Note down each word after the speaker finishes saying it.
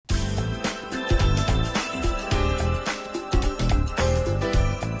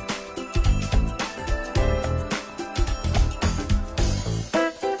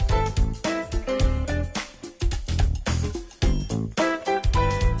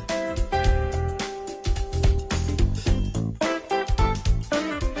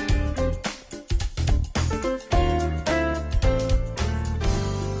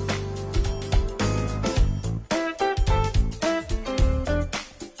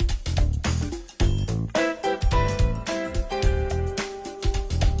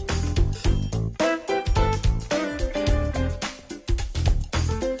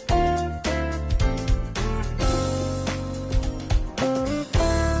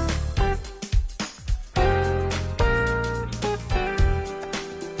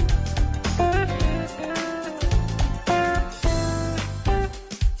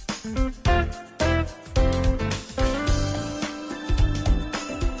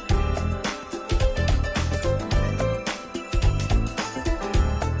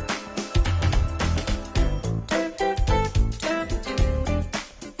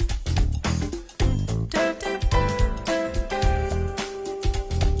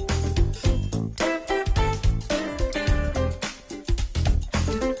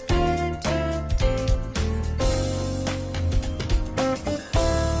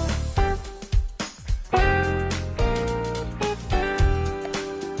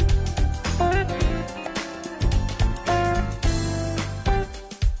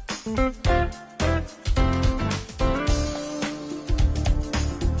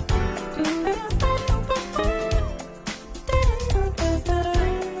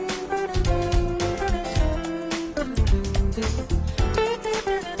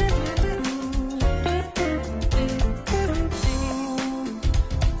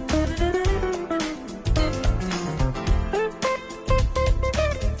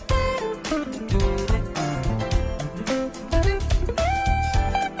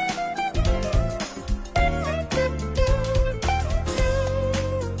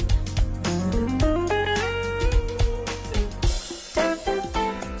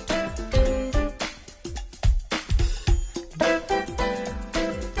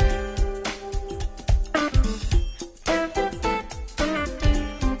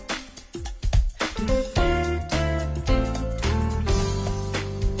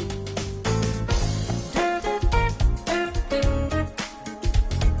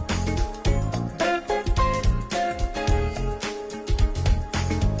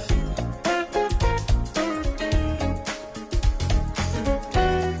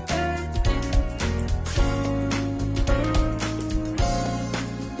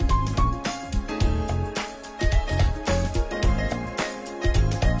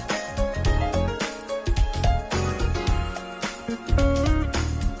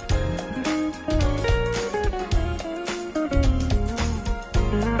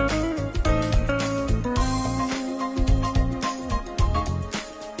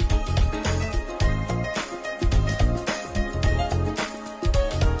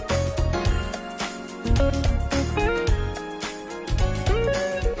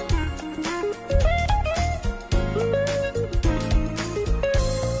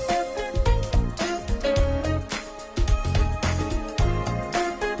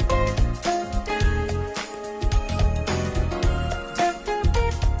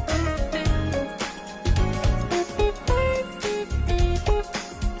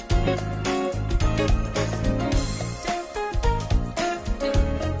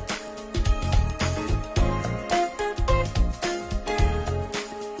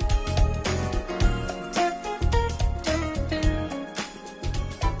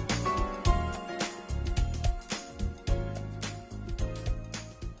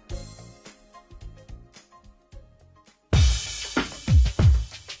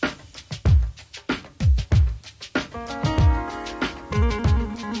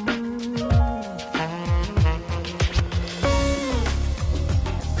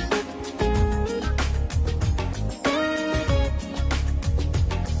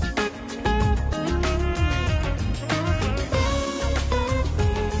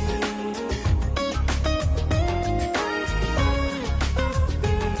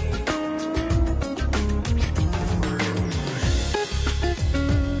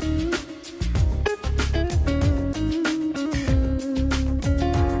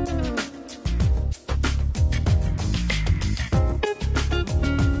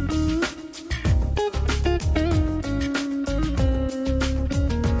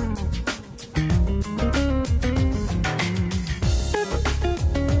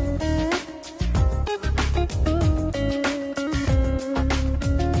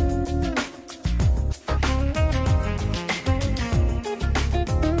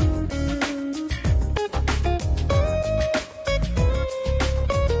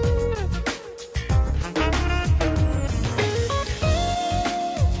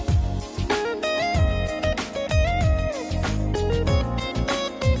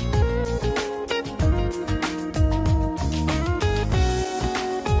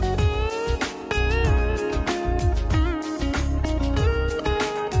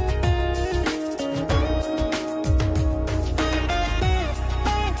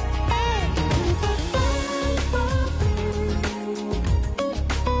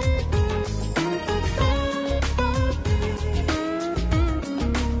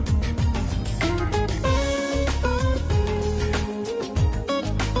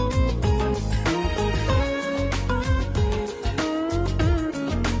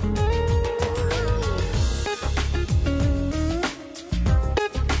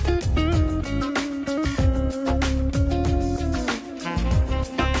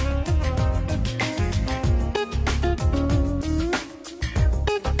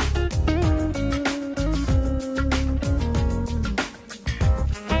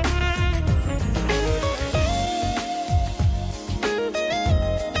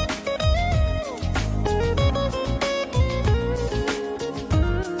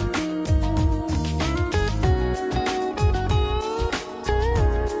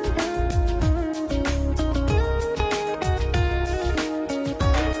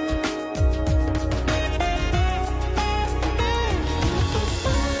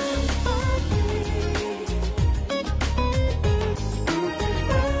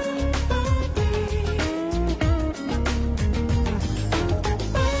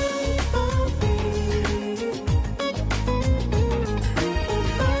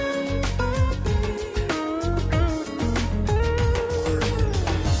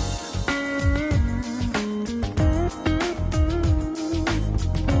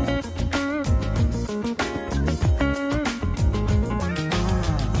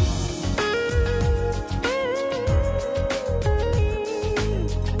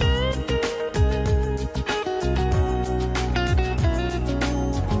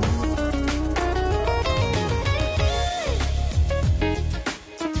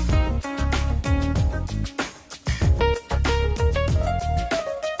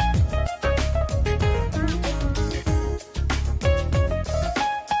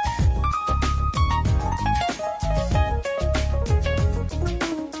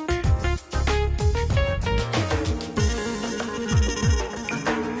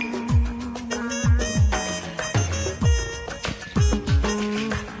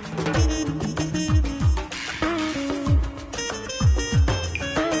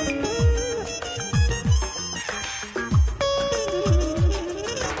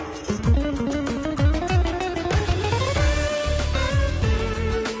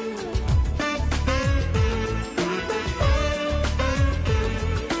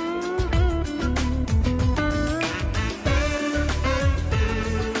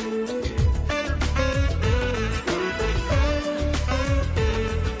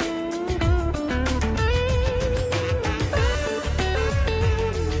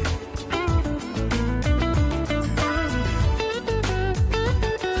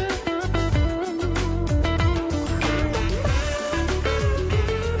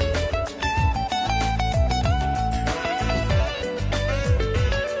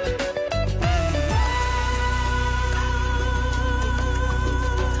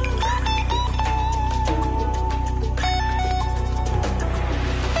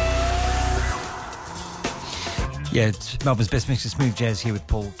Yeah, it's Melbourne's best mix of smooth jazz here with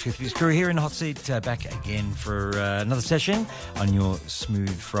Paul Toothpicks Crew here in the hot seat, back again for another session on your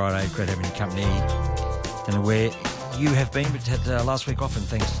Smooth Friday. Great having your company. Don't know where you have been, but had last week off, and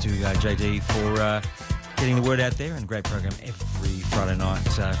thanks to JD for getting the word out there, and great program every Friday night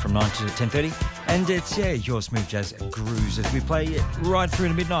from 9 to 10:30. And it's, your Smooth Jazz Grooves as we play it right through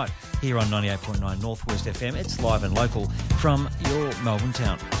to midnight here on 98.9 Northwest FM. It's live and local from your Melbourne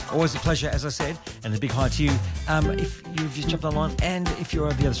town. Always a pleasure, as I said, and a big hi to you if you've just jumped online, and if you're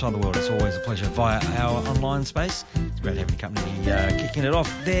over the other side of the world, it's always a pleasure via our online space. It's great having the company kicking it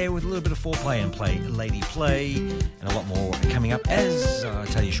off there with a little bit of foreplay and play Lady Play, and a lot more coming up, as I'll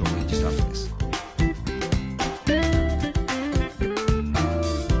tell you shortly just after this.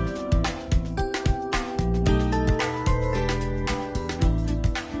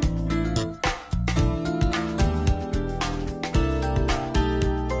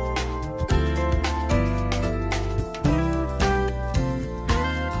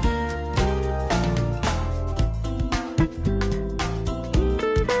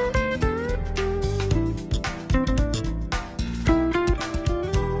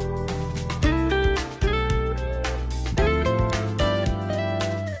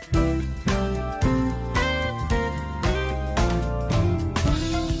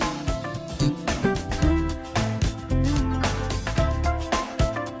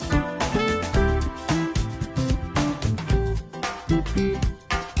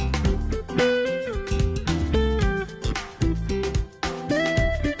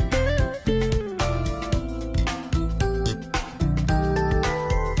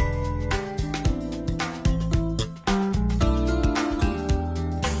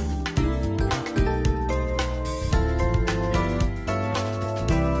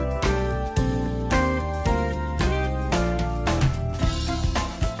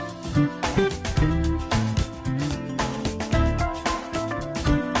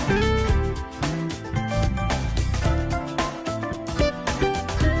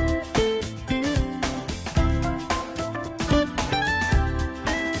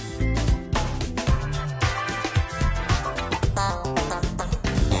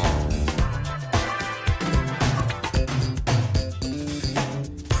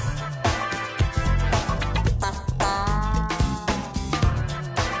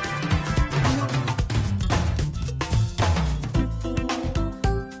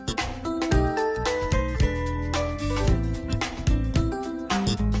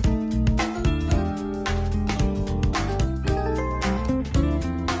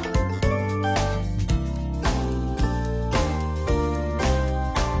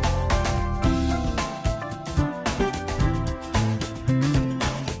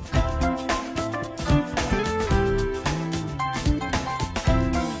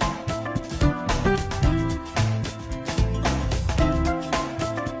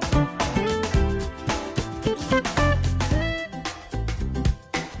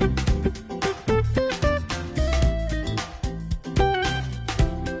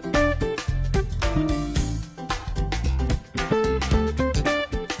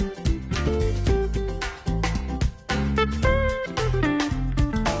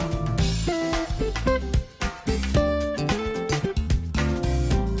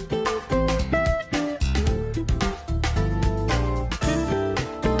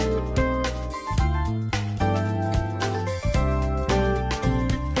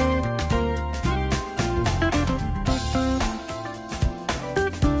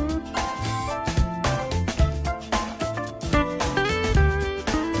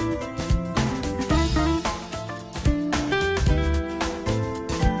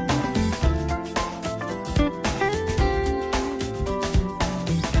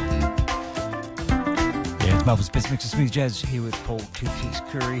 Melbourne's best mix of smooth jazz here with Paul Toothpicks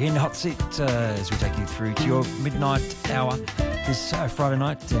Curry in the hot seat as we take you through to your midnight hour this Friday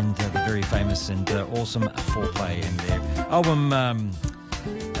night, and the very famous and awesome Foreplay and their album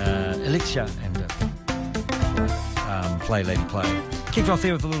Elixir and Play Lady Play. Kicked off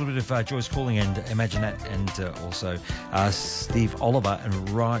there with a little bit of Joyce Calling and Imagine That, and also Steve Oliver and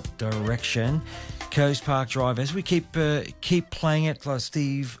Right Direction. Coast Park Drive, as we keep playing it, like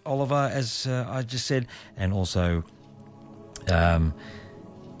Steve Oliver, as I just said, and also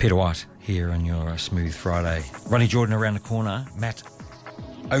Peter White here on your Smooth Friday. Ronnie Jordan around the corner, Matt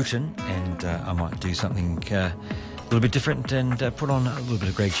Oaten, and I might do something a little bit different and put on a little bit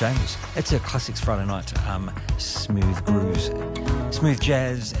of Greg Chambers. It's a Classics Friday night, smooth grooves, smooth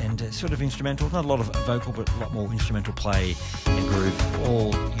jazz, and sort of instrumental. Not a lot of vocal, but a lot more instrumental play and groove.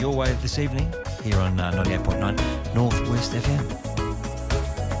 All your way this evening here on 98.9 Northwest FM.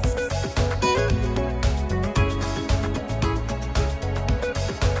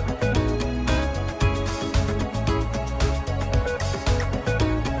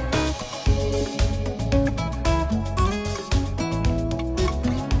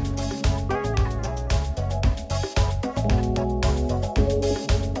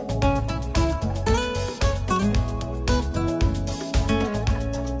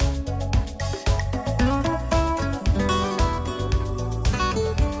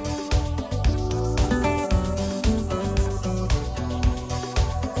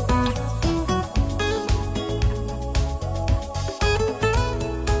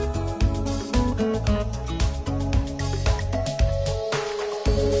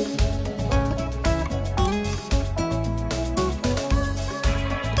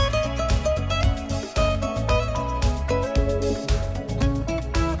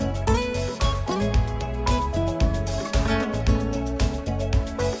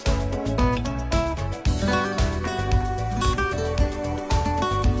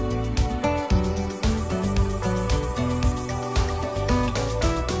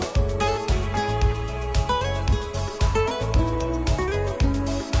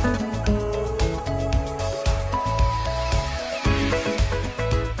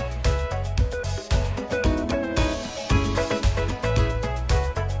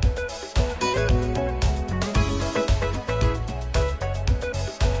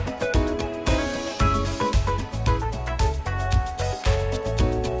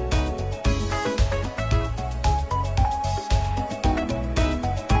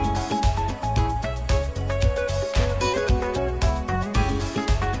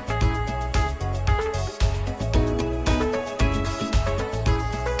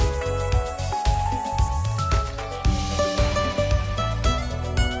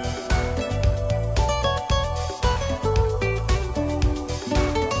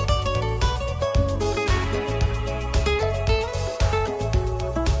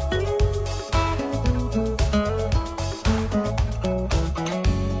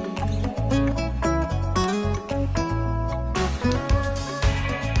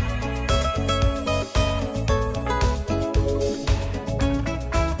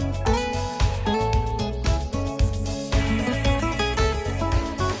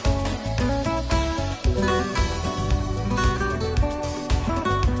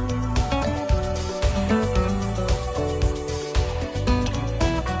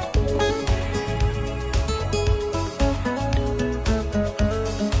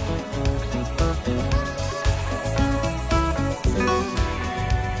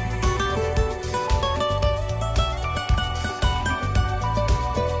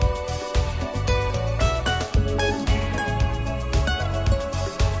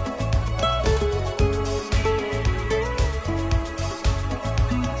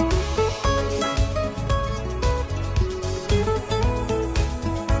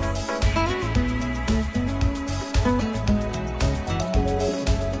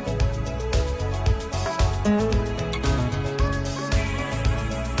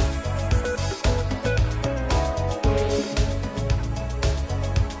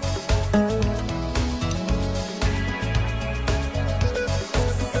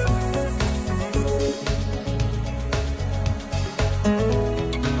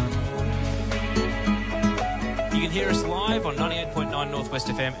 Northwest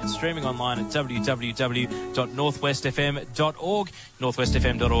FM and streaming online at www.northwestfm.org,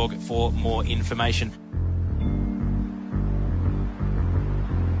 northwestfm.org for more information.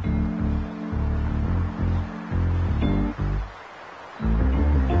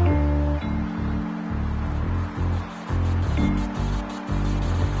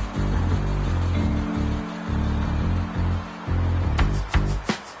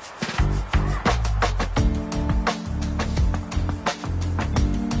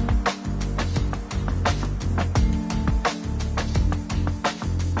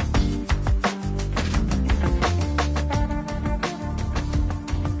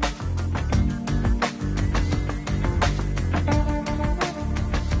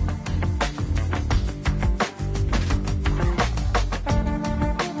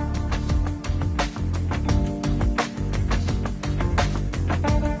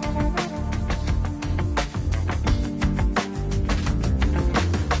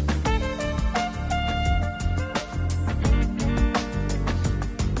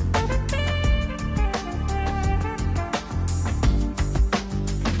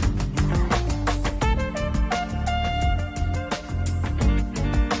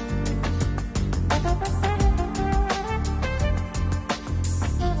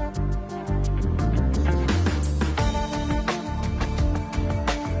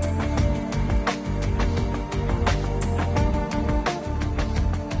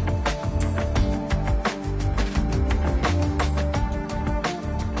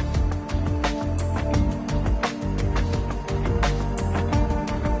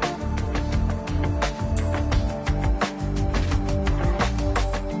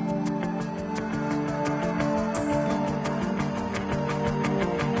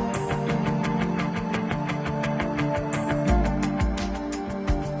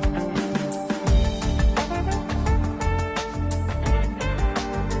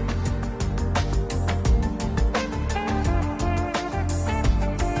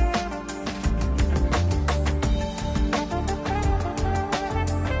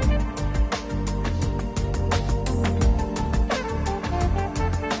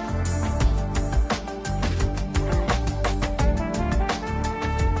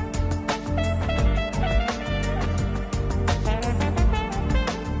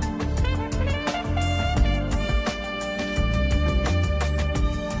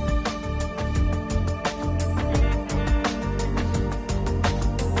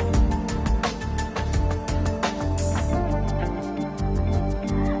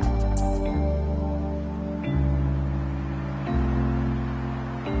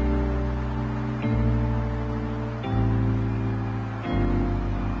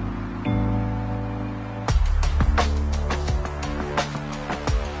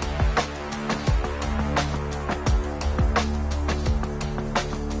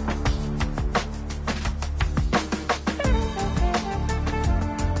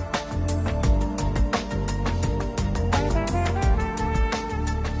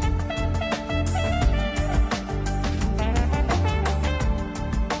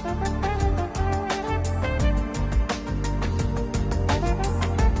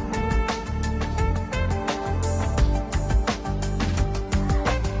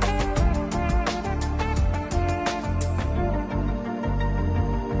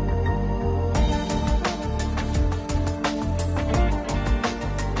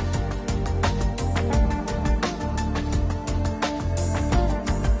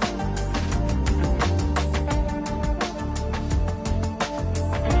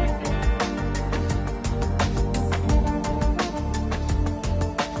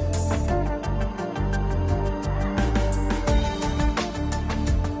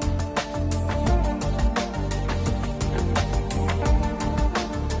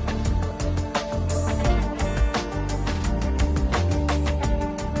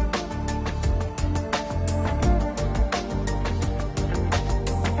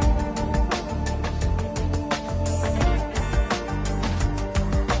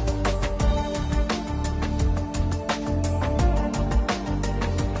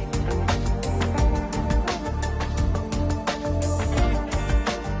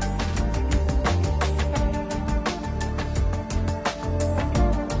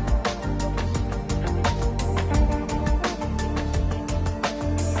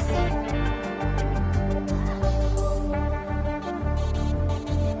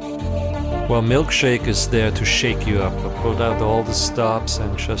 Well, Milkshake is there to shake you up. I pulled out all the stops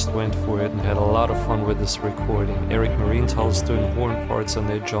and just went for it and had a lot of fun with this recording. Eric Marienthal's doing horn parts on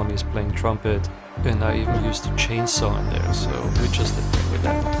there, Johnny's playing trumpet, and I even used a chainsaw in there, so we just had fun with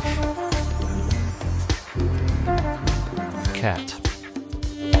that. Cat.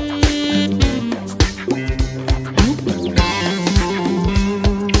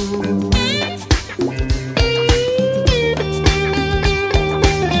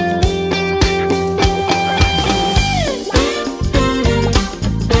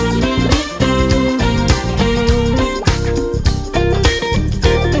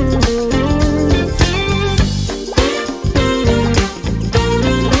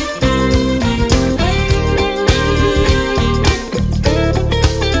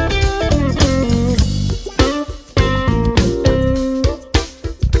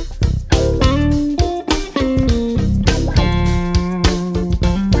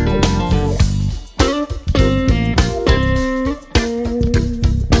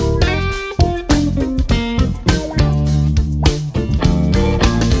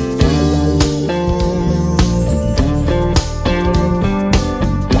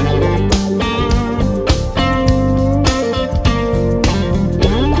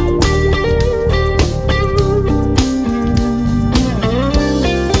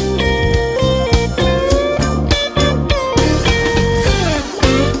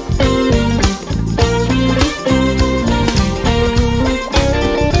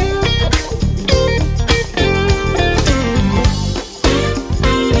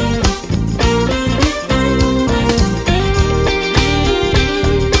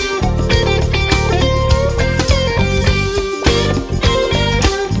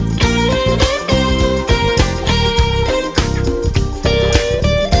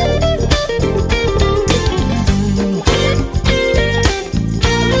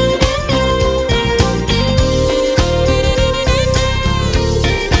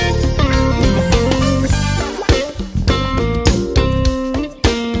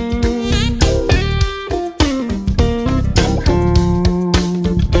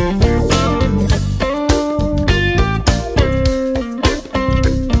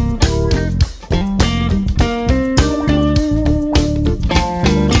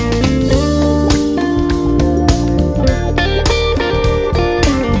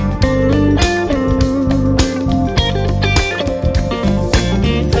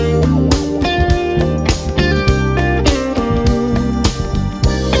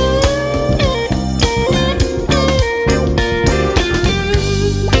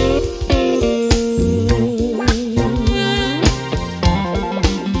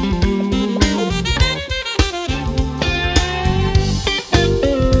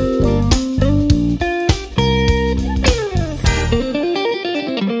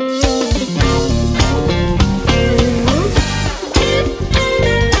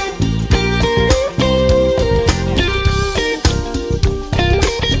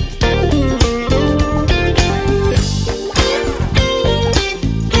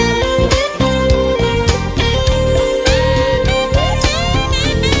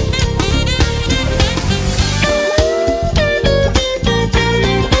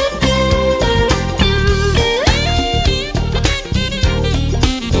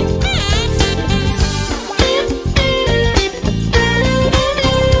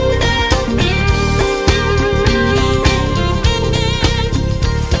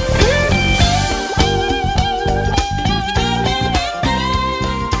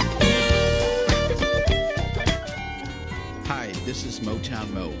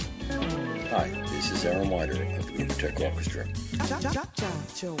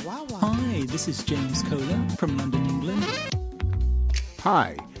 Hi, this is James Kohler from London, England.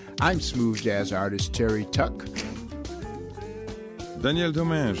 Hi, I'm smooth jazz artist Terry Tuck. Daniel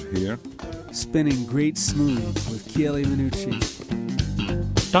Domingue here. Spinning great smooth with Chieli Minucci.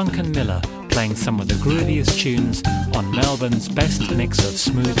 Duncan Miller playing some of the grooviest tunes on Melbourne's best mix of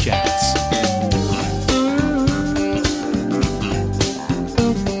smooth jazz.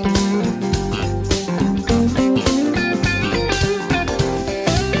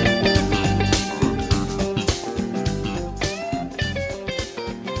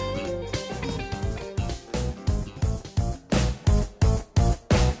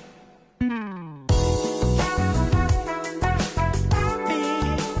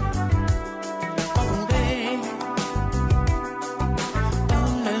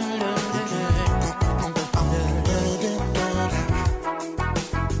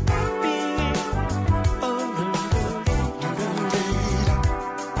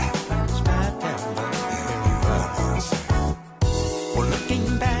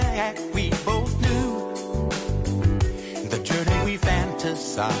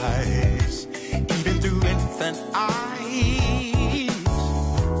 and eyes.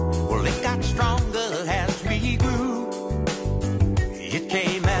 Well, it got stronger as we grew. It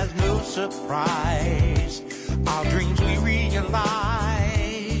came as no surprise. Our dreams we realized.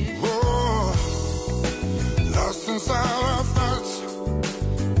 Oh, lost inside our thoughts,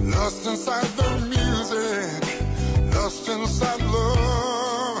 lost inside the music, lost inside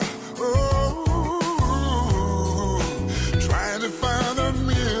love. Oh, trying to find the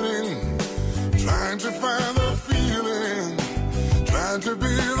meaning, trying to find the feeling, trying to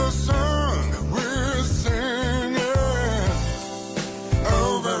be the song we're singing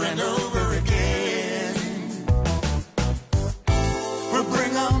over and over again. We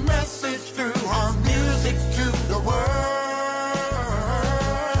bring a message through our music to the world.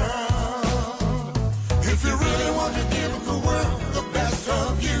 If you really want to give the world the best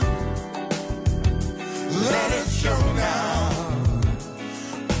of you, let it show now.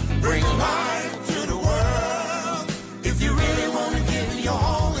 Bring life to the world. If you really want to give your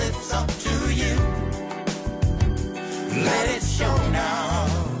all, it's up to you. Let it show now.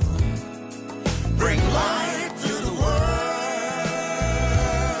 Bring life to the world.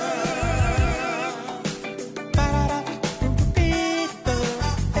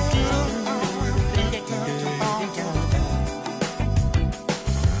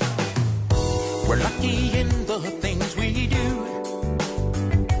 We're lucky in the things we do.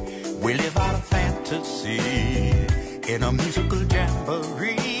 We live out a fantasy in a musical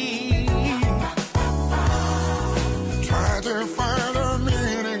jamboree. Try to find a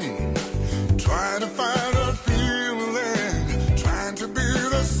meaning, try to find a feeling, trying to be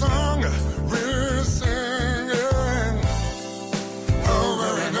the song we're singing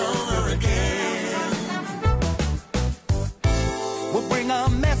over and over again. We'll bring a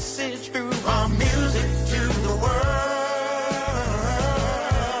message through our music to the world.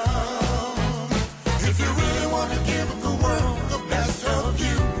 If you really want to give the world the best of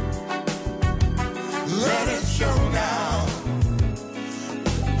you, let it show now.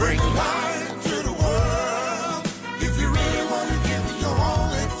 Bring life to the world. If you really want to give your all,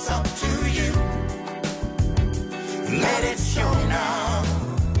 it's up to you. Let it show now.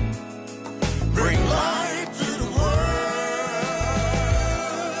 Bring life to the world.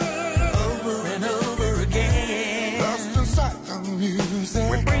 Over and over again. Lost inside the music.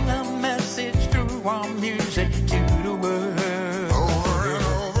 We bring a message through our music to the world. Over and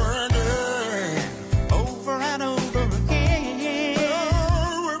over again. Over and over again.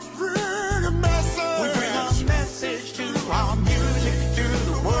 Oh, we bring a message. We bring a message to our music to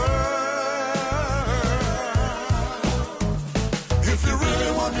the world. If you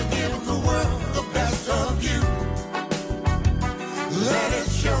really want to give the world the best of you, let it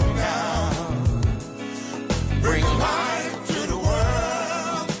show now. Bring life to the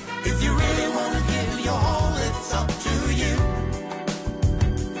world. If you really want to give your all, it's up to you.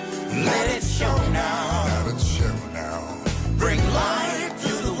 Let it show now. Let it show now. Bring life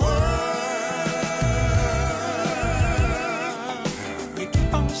to the world. You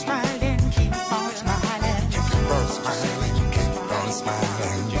keep on smiling, keep on smiling. You keep on smiling, keep on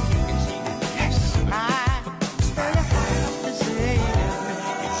smiling. You keep on smiling. Yes. Smile. Smile. To say. Yeah,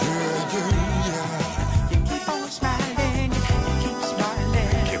 yeah, yeah. You keep on smiling, you keep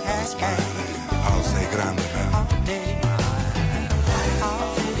smiling. Keep on smiling. I'll say grande. All day. All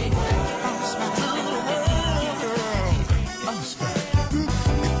day. On smiling. On smiling. Keep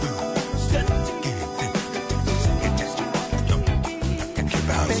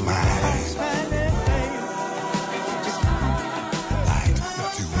on smiling. Light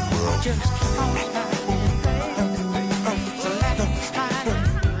to the world. Just keep on smiling. So let it smile.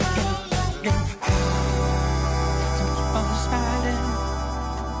 So keep on smiling.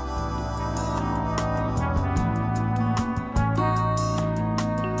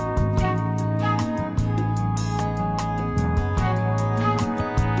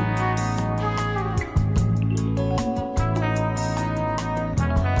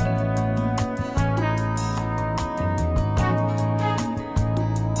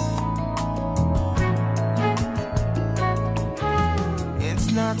 It's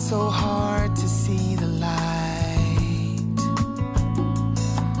not so hard to see the light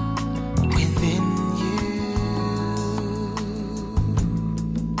within you.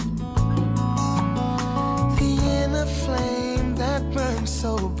 The inner flame that burns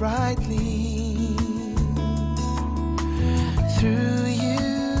so brightly through you.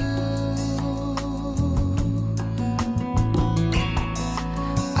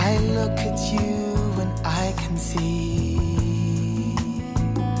 I look at you and I can see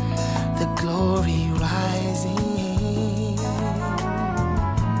the glory rising.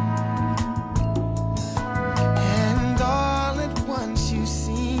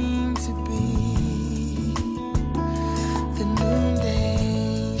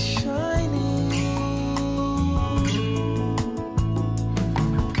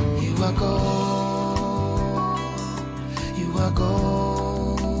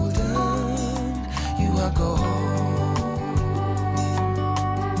 are gold.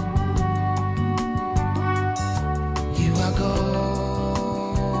 You are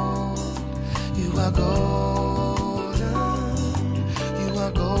gold. You are golden. You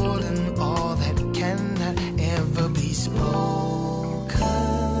are golden. All that cannot ever be spoken.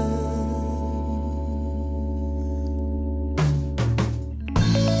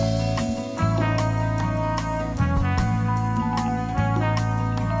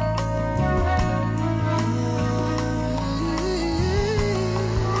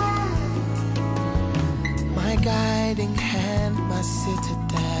 Guiding hand, my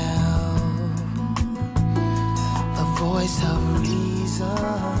citadel, the voice of reason.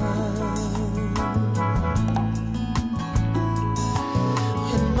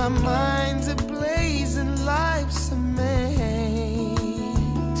 When my mind's ablaze and life's a maze,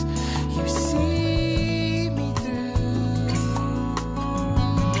 you see me through.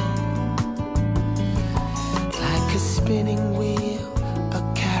 Like a spinning wheel, a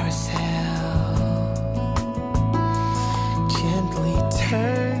carousel, gently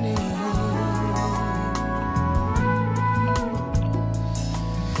turning.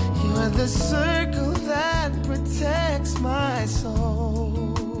 You are the circle that protects my soul,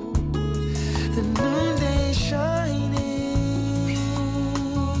 the noonday shining.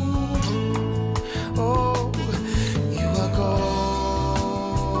 Oh, you are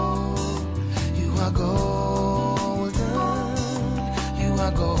gold. You are golden. You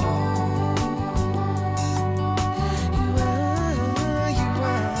are gold.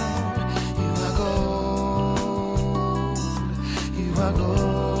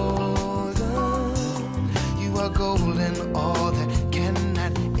 Golden, all that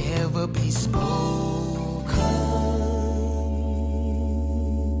cannot ever be spoken.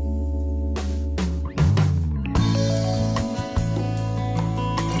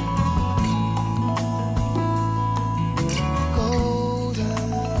 Golden,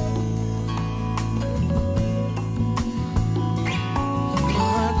 you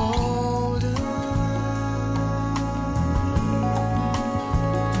are golden.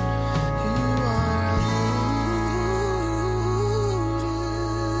 You are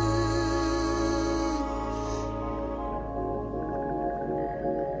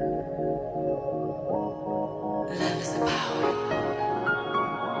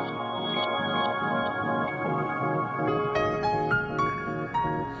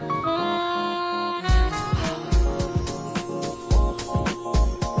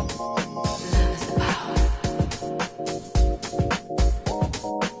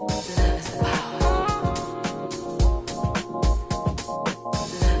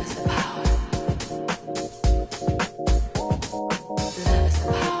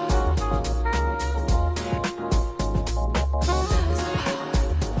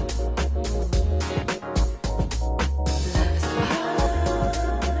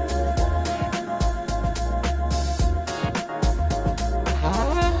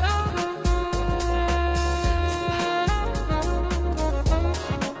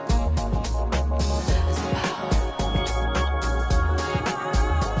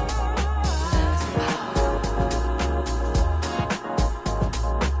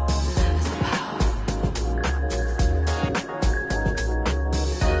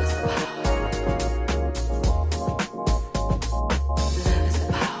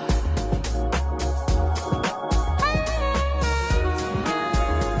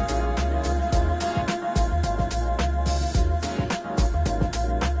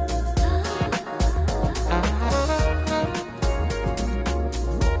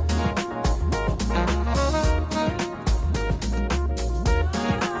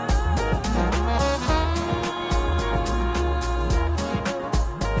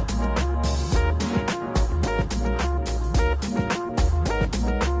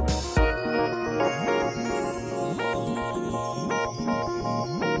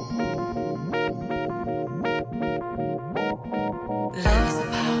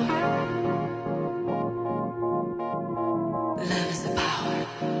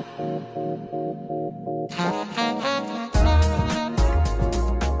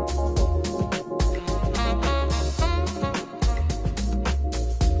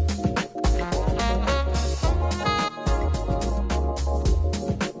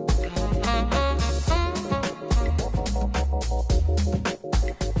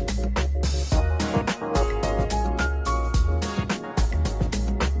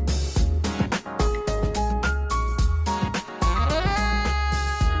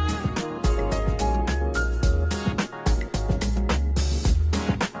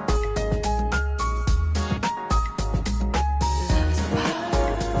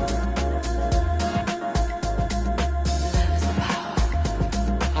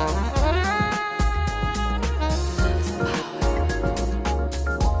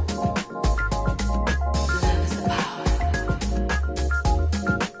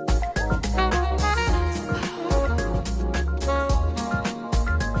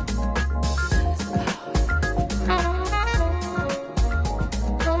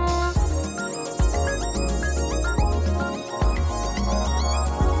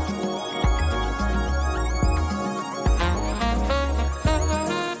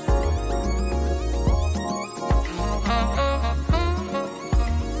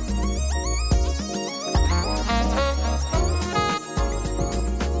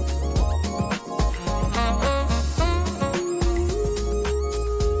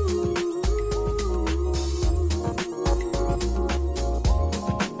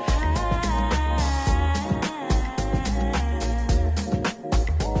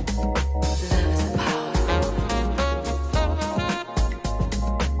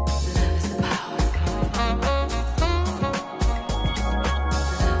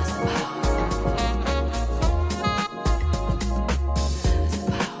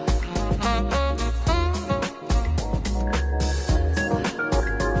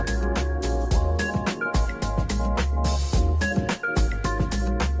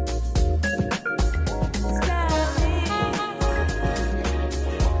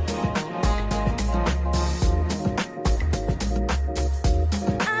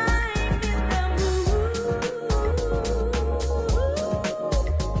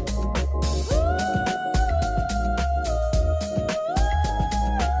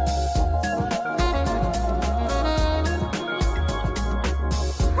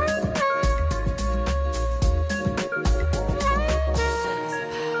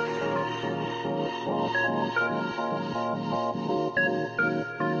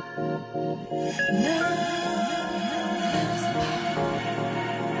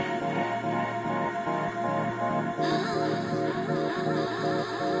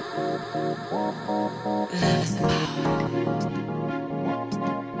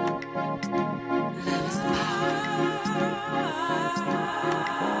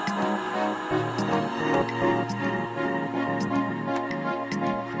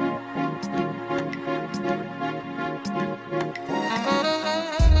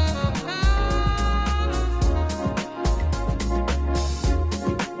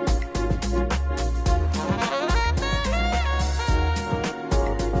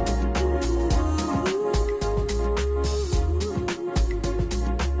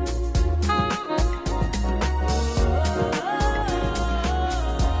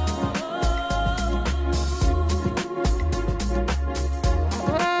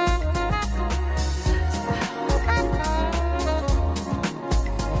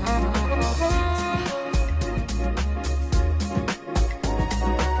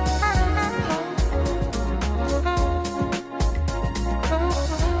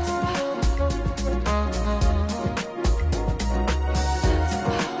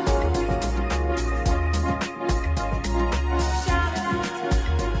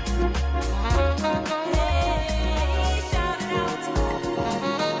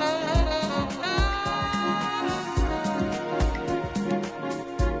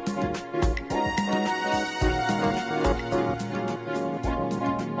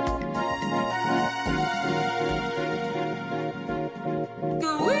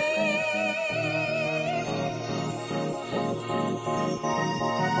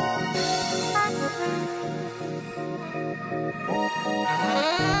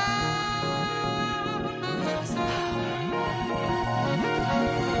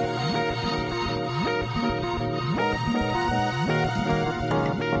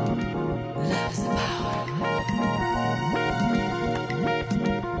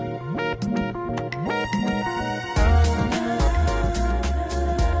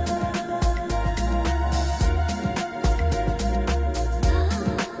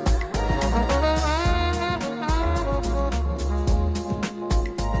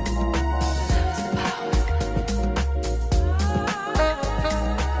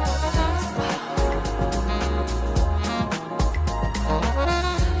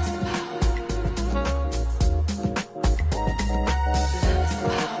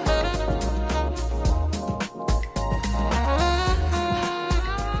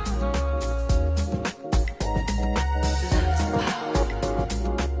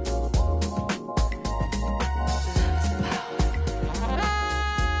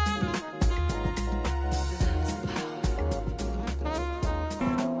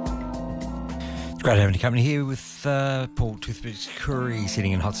Great having your company here with Paul Toothpicks Curry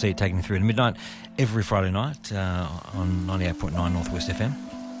sitting in hot seat, taking you through to midnight every Friday night on 98.9 Northwest FM.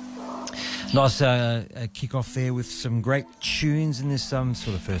 Nice kick-off there with some great tunes in this sort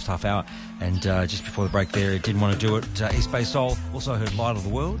of first half hour. And just before the break there, didn't want to do it. East Bay Soul, also heard Light of the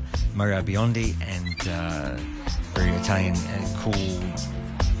World, Mario Biondi, and very Italian cool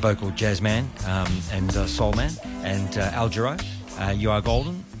vocal jazz man and soul man, and Al Jarreau, You Are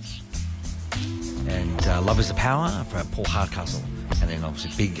Golden, and Love is the Power for Paul Hardcastle, and then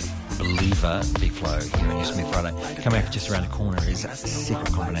obviously Big Believer, Big Flow here on your Smooth Friday. Coming up just around the corner is a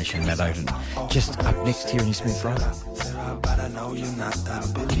secret combination, Matt Oden. Just up next here on your Smooth Friday. But I know you're not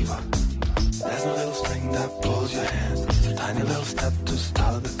that believer. There's no little string that pulls your hands. It's a tiny little step to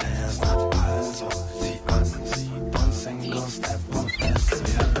start the dance. Not eyes or the unseen. One single step on this.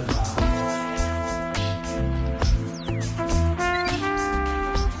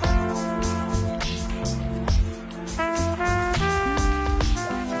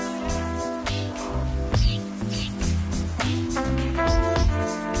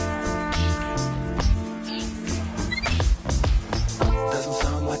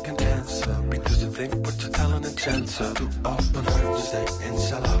 Chancer to open her to say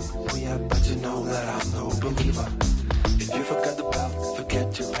inshallah. Oh yeah, but you know that I'm no believer. If you forgot the belt,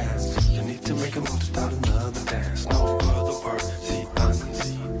 forget your pants. You need to make a move to start another dance. No further word, see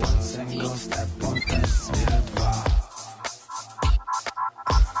unseen. One single step on this advice.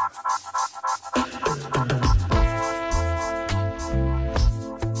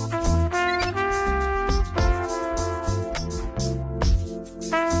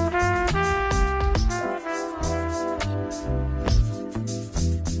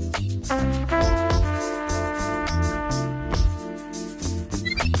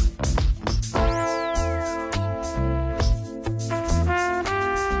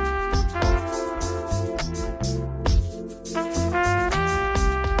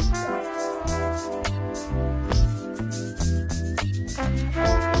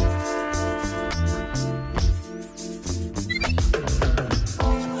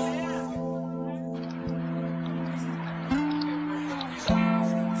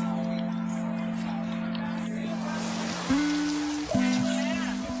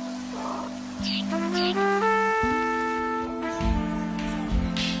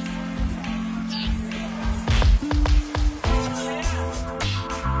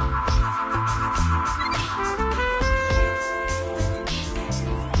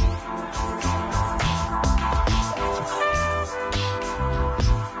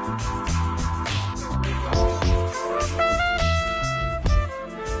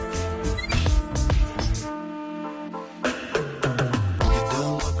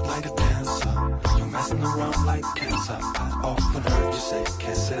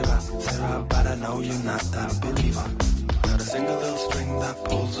 I know you're not a believer. Not a single little string that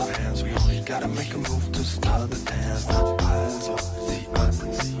pulls our hands. We only gotta make a move to start the dance. Not also see us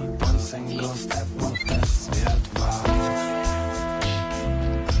and see one single step of this wird wahr.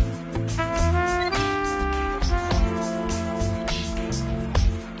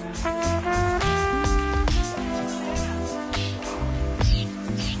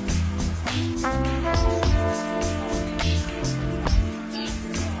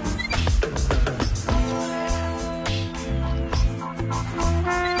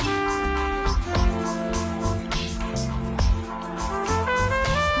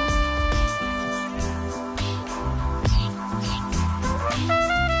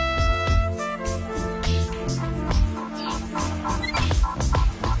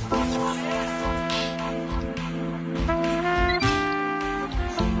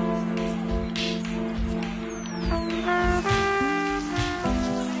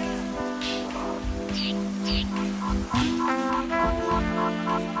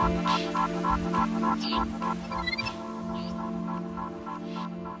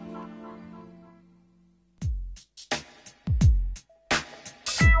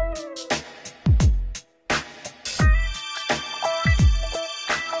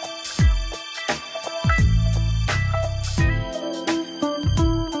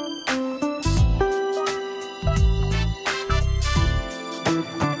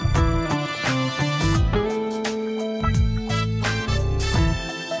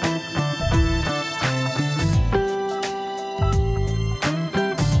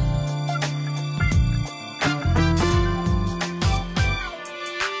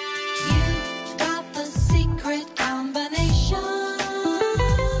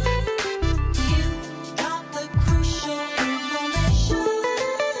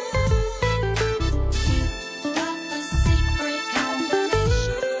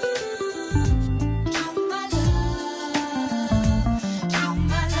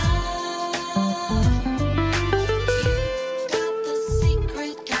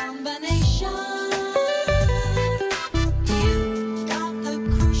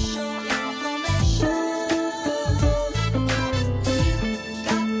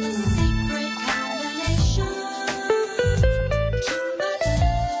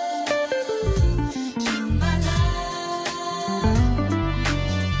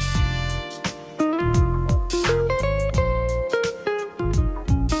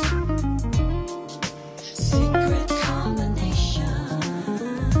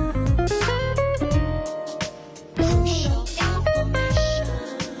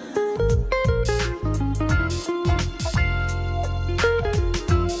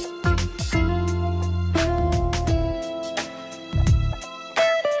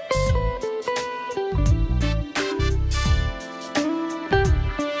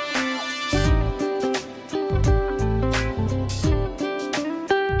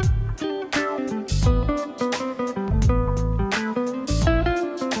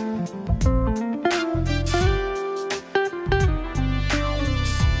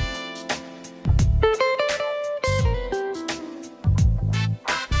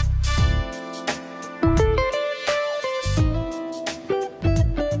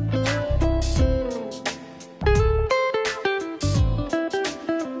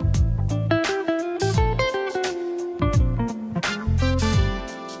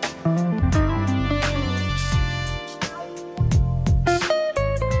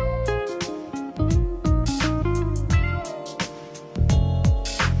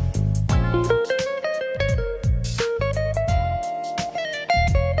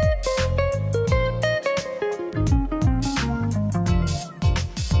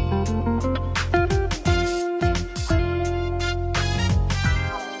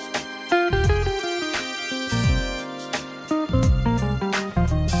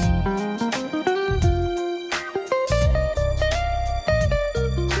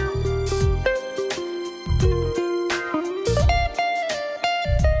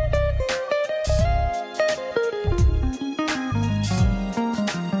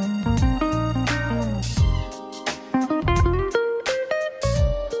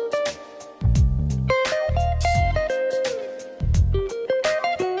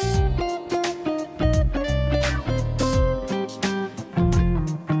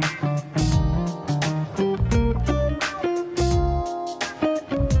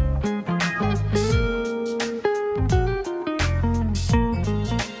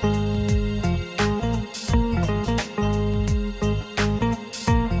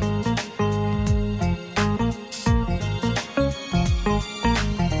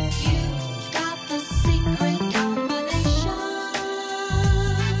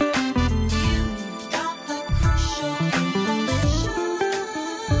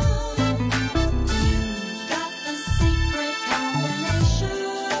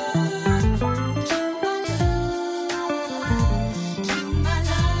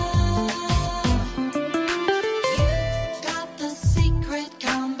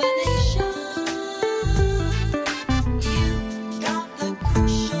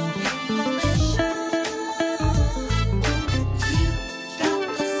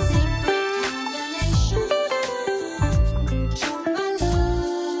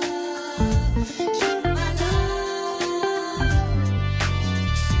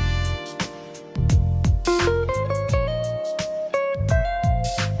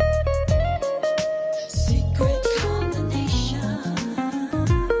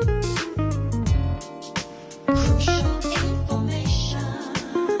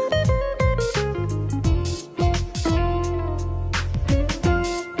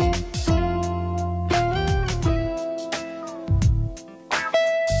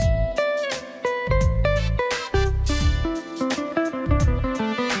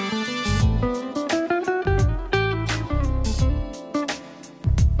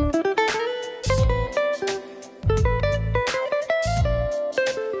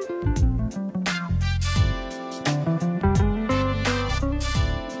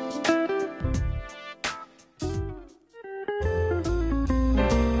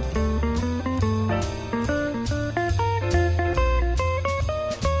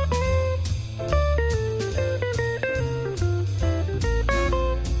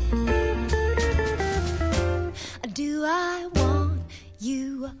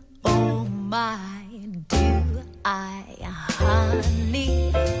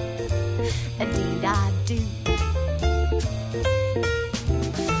 honey. Indeed I do.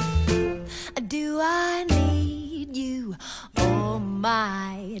 Do I need you? Oh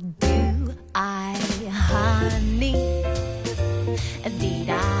my, do I, honey? Indeed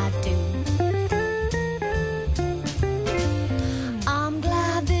I do. I'm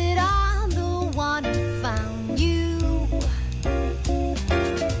glad that I'm the one who found you.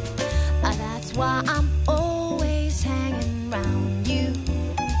 That's why I'm always hanging round you.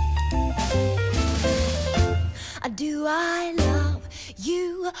 Do I love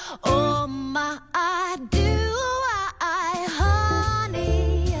you? Oh my, I do. I,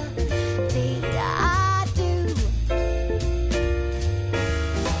 honey, indeed I do.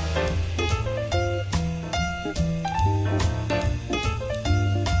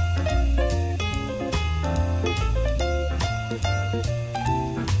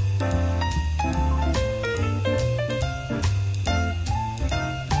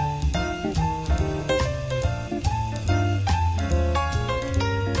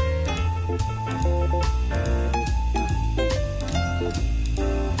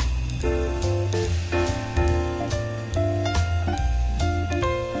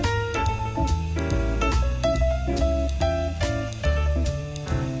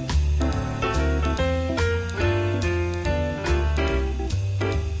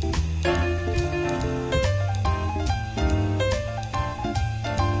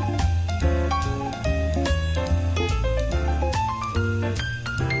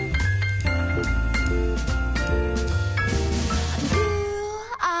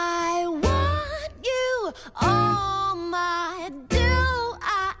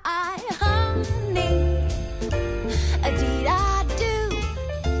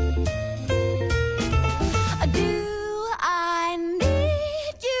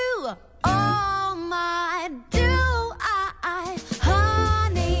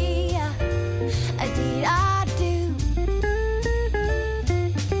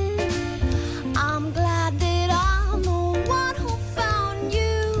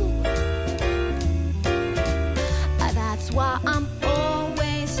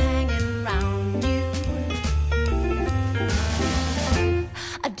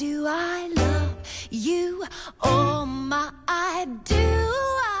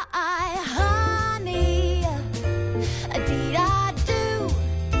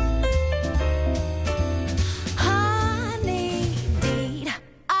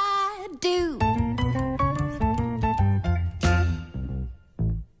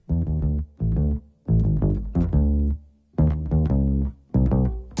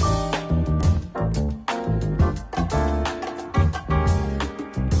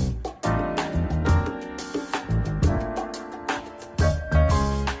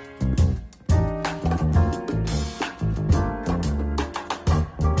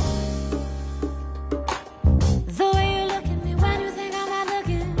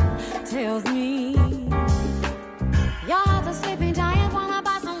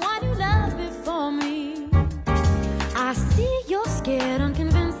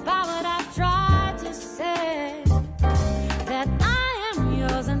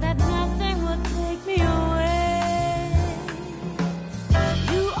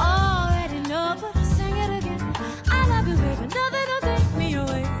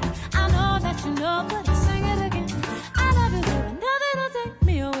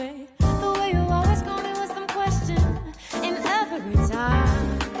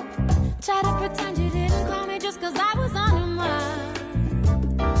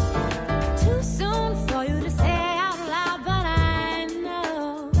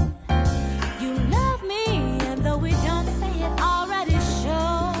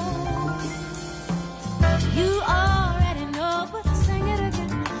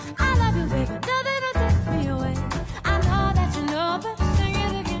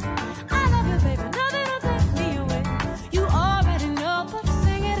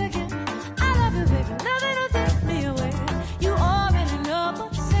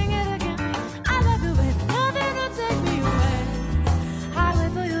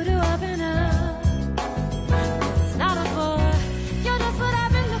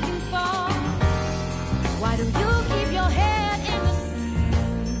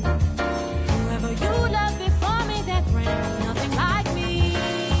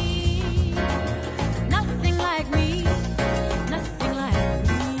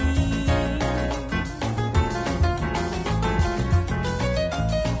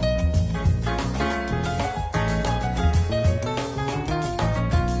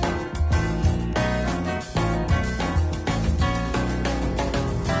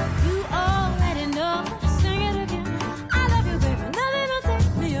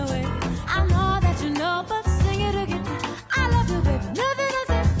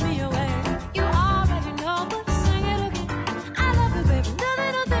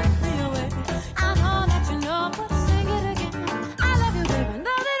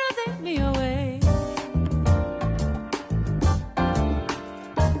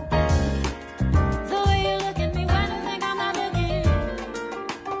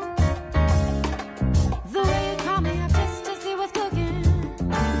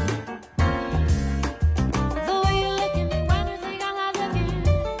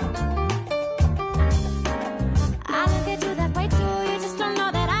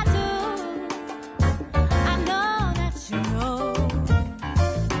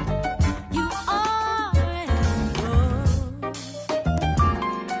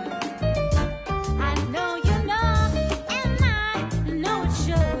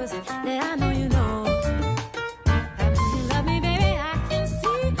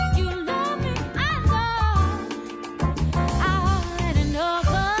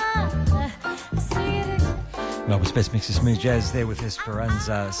 Melbourne's best mix of smooth jazz there with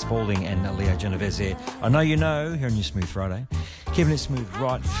Esperanza Spalding and Leo Genovese here. I know you know, here on your Smooth Friday. Keeping it smooth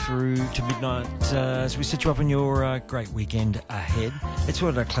right through to midnight as we set you up on your great weekend ahead. It's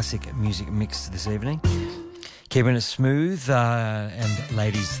what a classic music mix this evening. Keeping it smooth and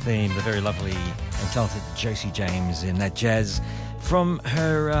ladies theme, the very lovely and talented Josie James in that jazz from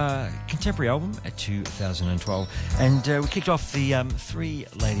her contemporary album at 2012. And we kicked off the three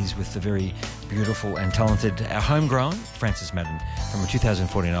ladies with the very beautiful and talented homegrown Frances Madden from her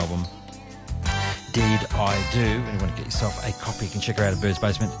 2014 album, Deed I Do. And you want to get yourself a copy, you can check her out at Bird's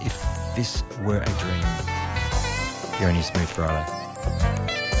Basement, If This Were a Dream, here on your Smooth Friday.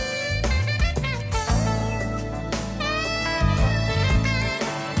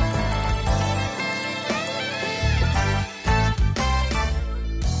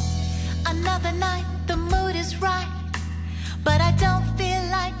 But I don't feel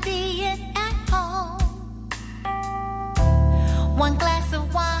like being at home. One glass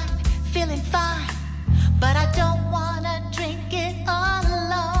of wine, feeling fine, but I don't wanna drink it all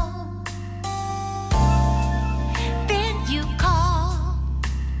alone. Then you call,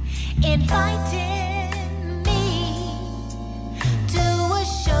 inviting me to a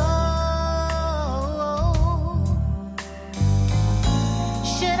show.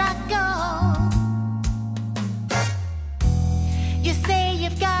 Should I go? You say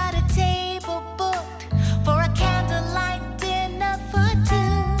you've got a table booked for a candlelight dinner for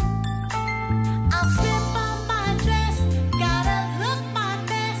two. I'll slip on my dress, gotta look my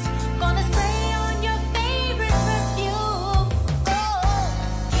best, gonna spray on your favorite perfume. Oh,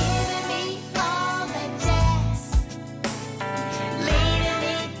 giving me all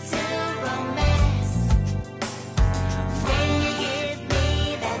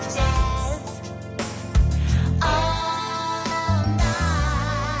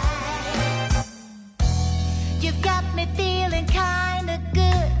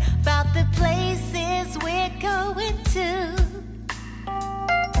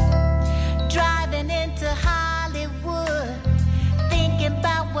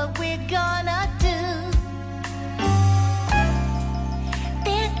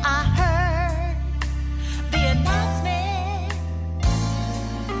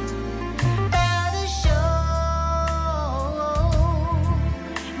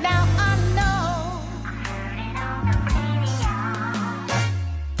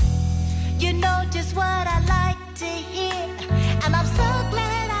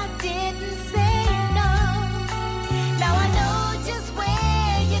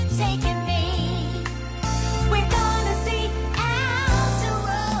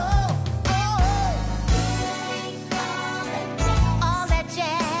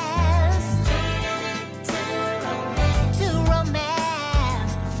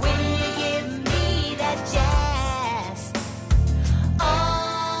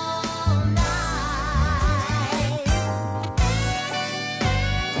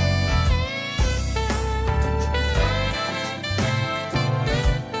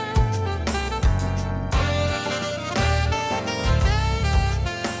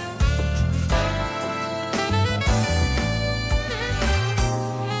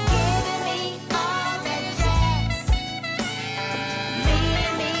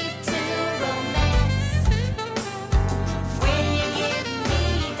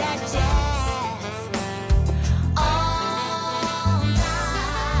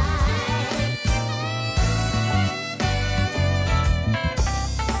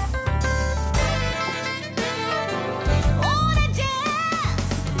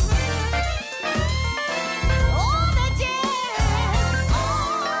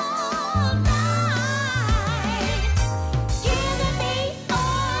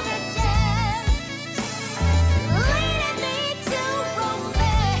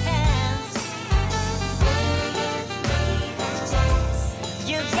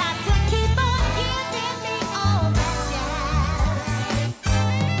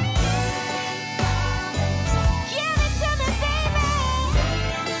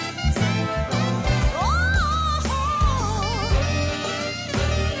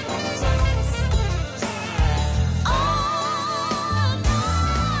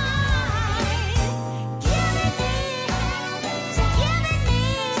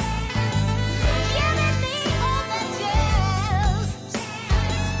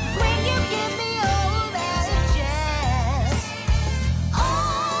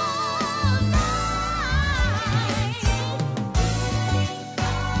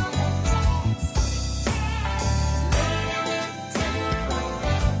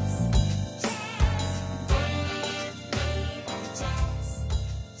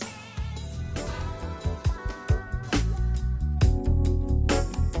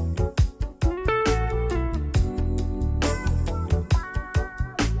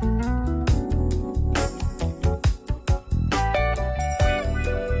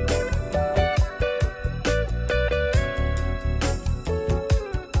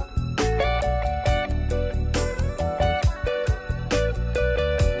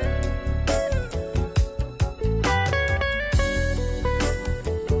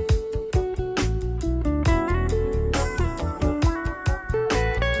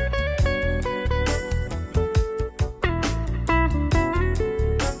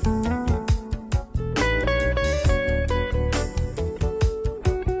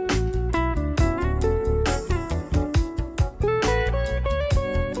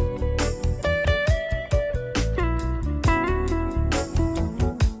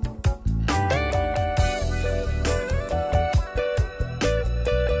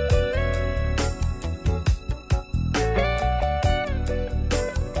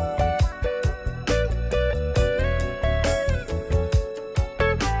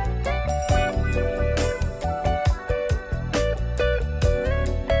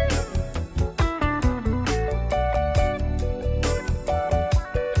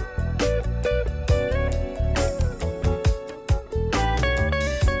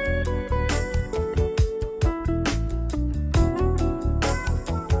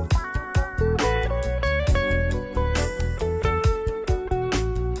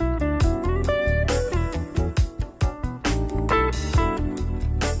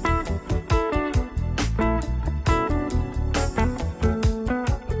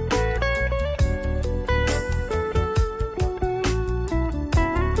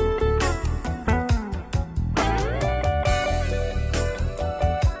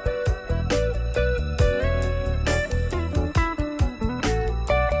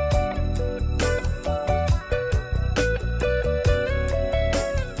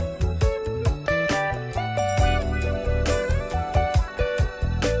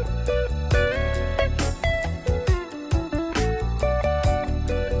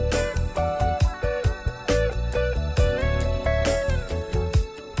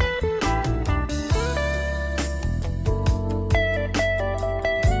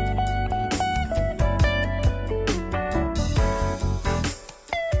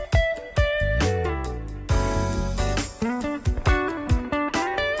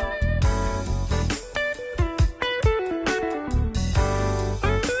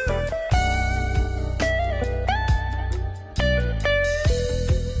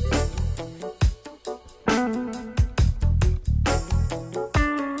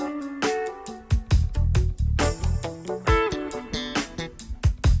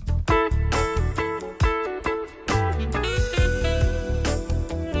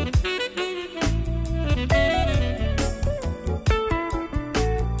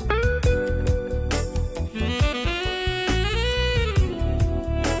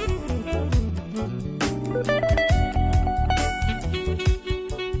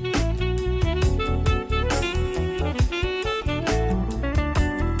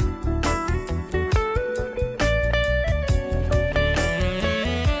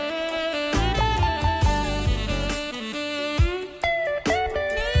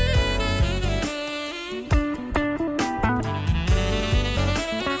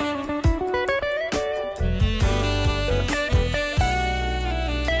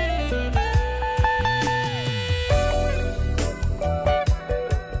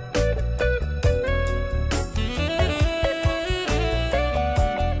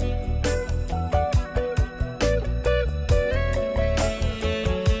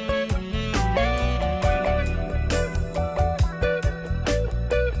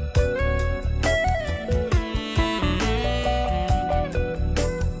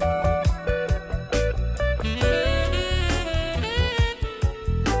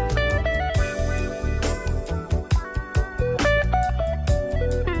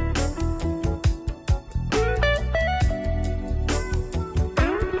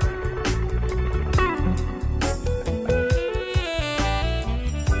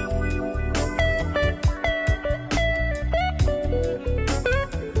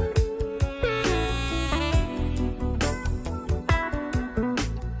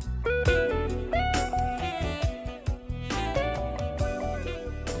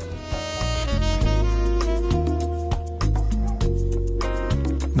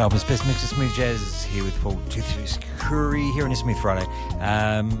Melbourne's best mix of smooth jazz here with Paul Toothfix Curry here on a Smooth Friday.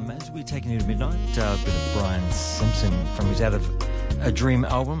 As we're taking you to midnight, a bit of Brian Simpson from his Out of a Dream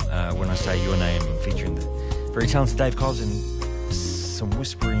album, When I Say Your Name, featuring the very talented Dave Cos, and some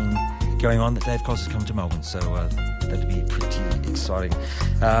whispering going on that Dave Cos has come to Melbourne, so that'll be pretty exciting.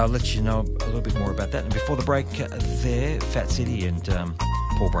 I'll let you know a little bit more about that. And before the break there, Fat City and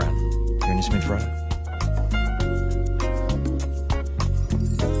Paul Brown here on a Smooth Friday.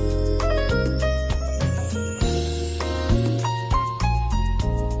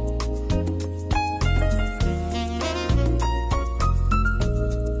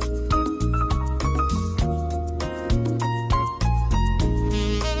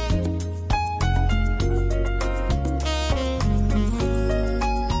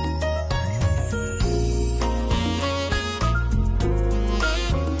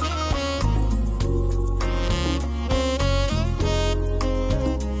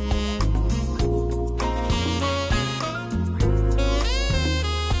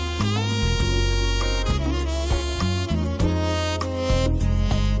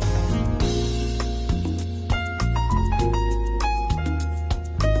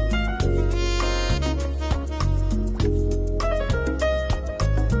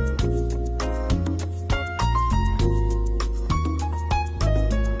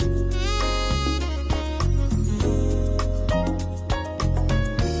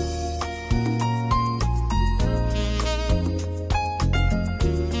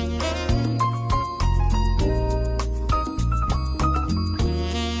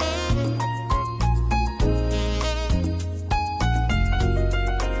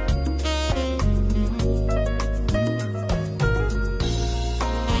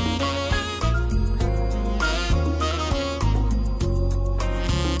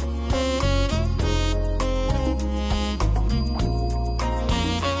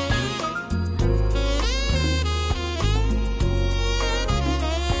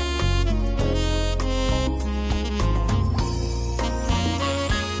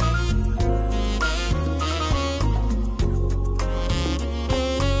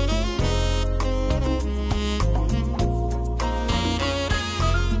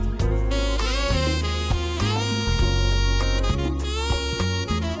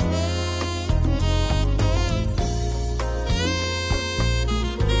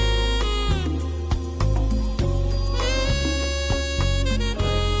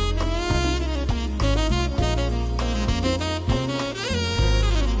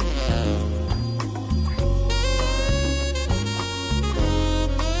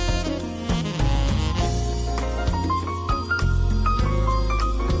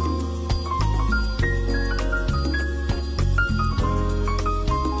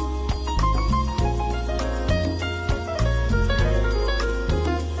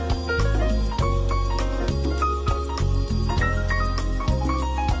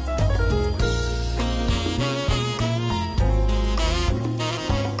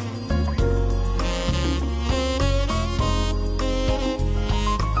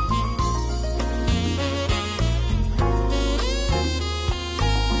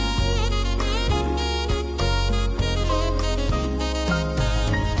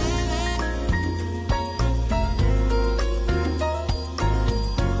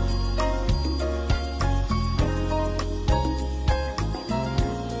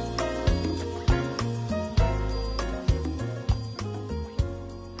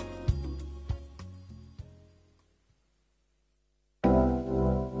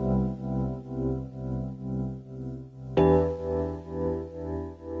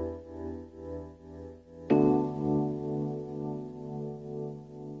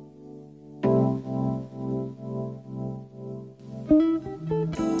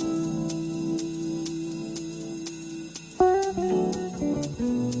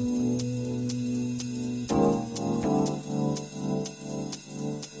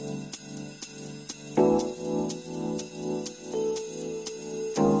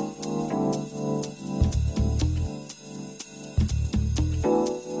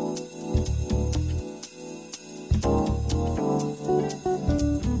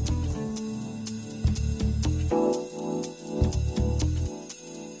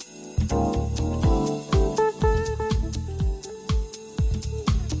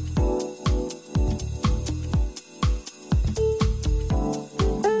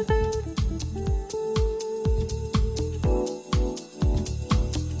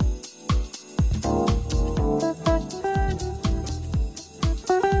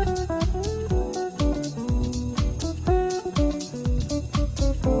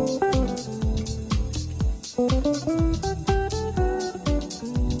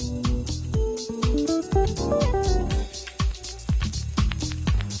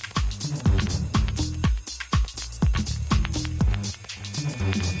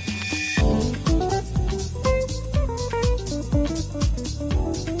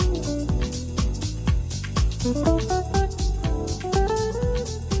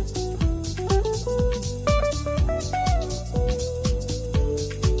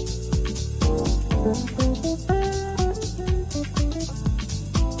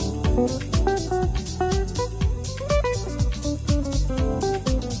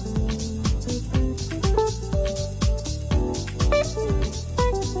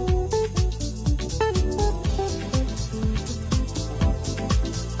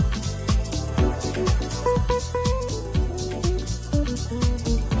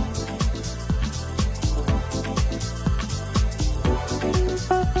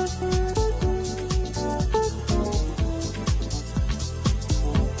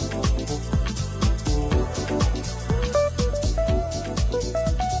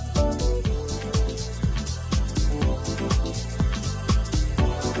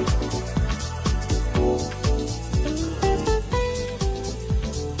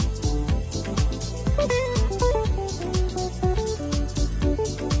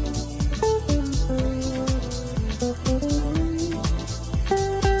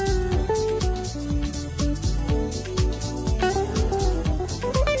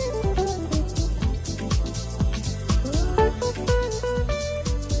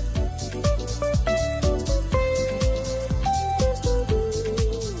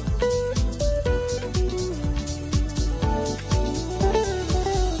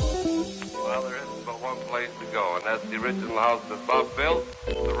 The original house that Bob built,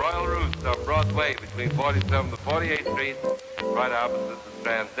 the Royal Roost on Broadway between 47th and 48th Street, right opposite the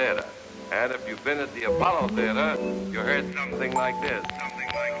Strand Theater. And if you've been at the Apollo Theater, you heard something like this. Something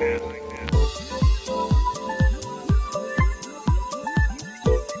like this.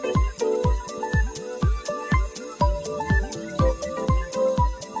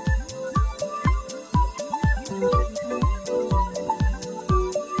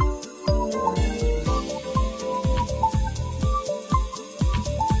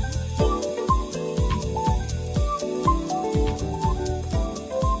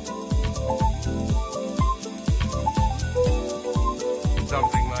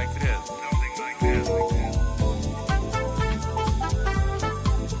 Something like this. Something like this.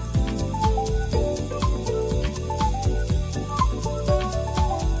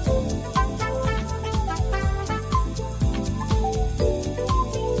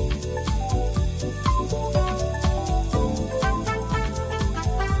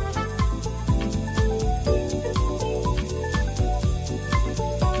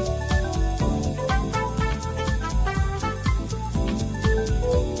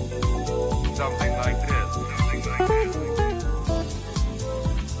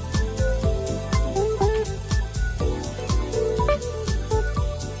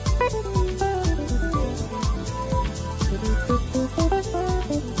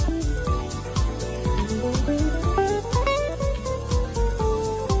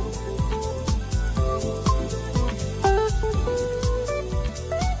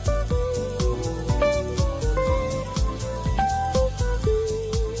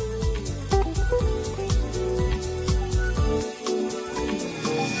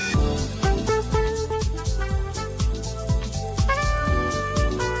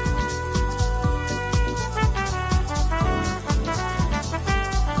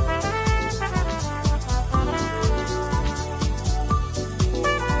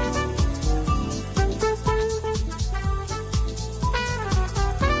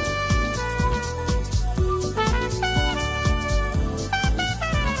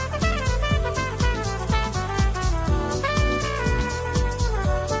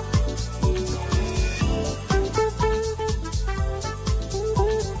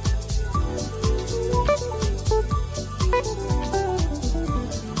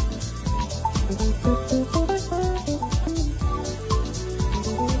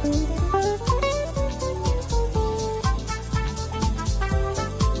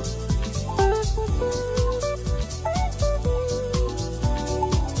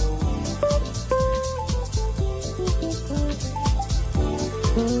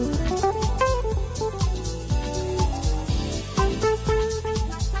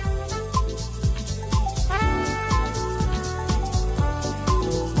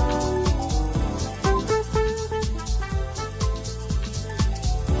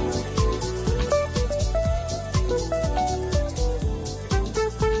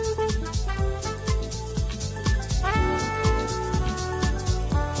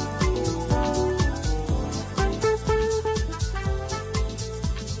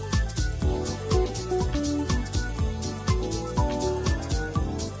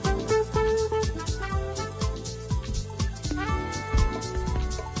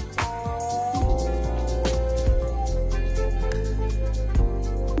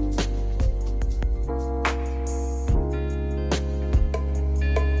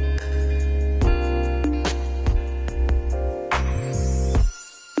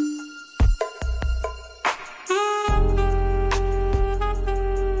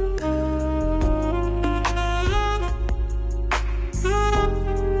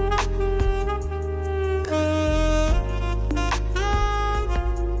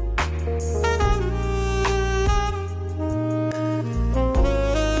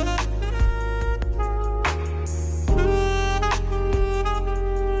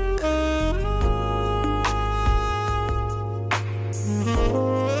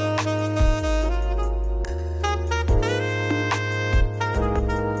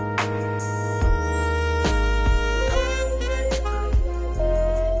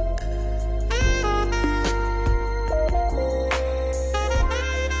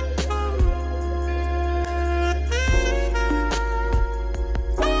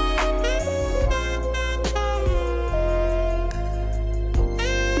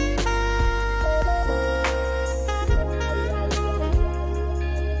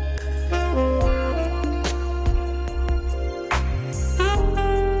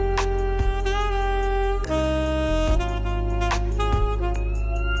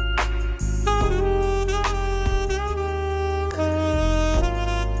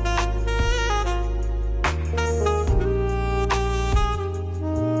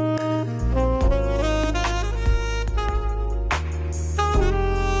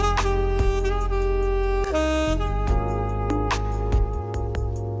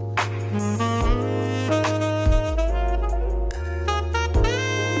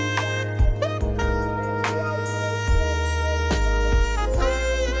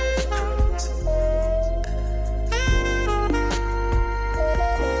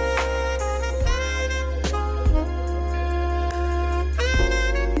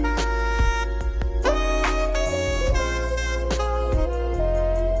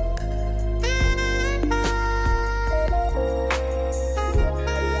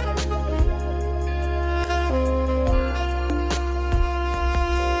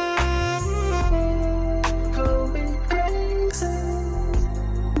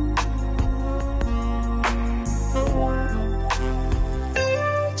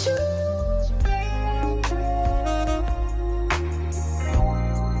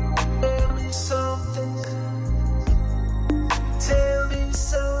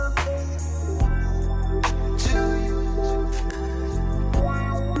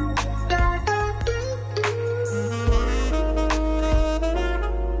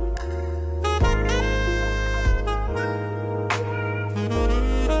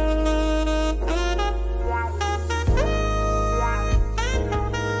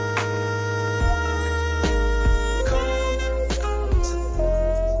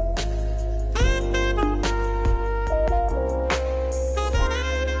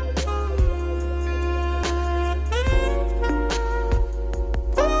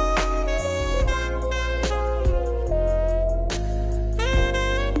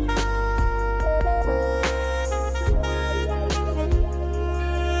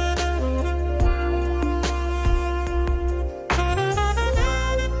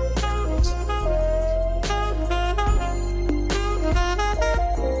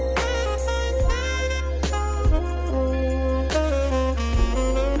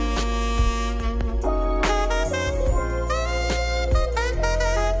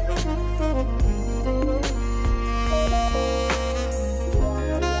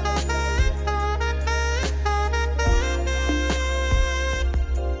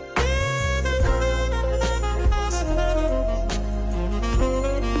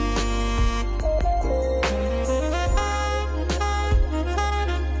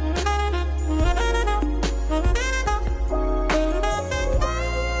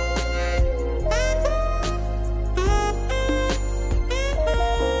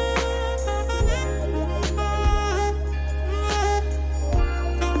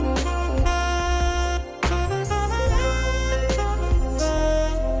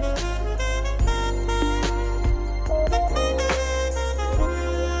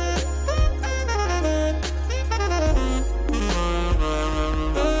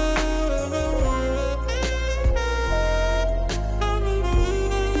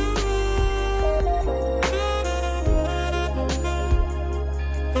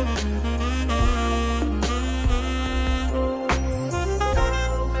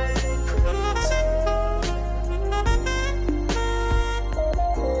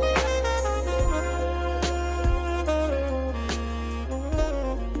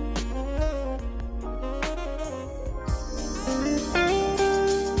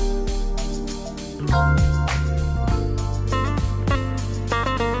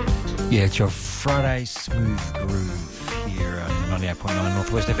 Yeah, it's your Friday smooth groove here on 98.9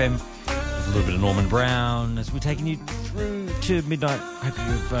 Northwest FM. With a little bit of Norman Brown as we're taking you through to midnight. Hope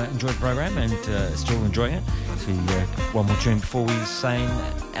you've enjoyed the program and still enjoying it. So one more tune before we sign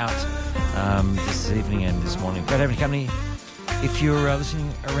out this evening and this morning. Great having you company. If you're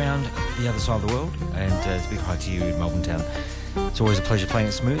listening around the other side of the world, and it's a big hi to you in Melbourne town. It's always a pleasure playing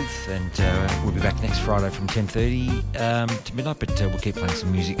it smooth, and we'll be back next Friday from 10:30 to midnight, but we'll keep playing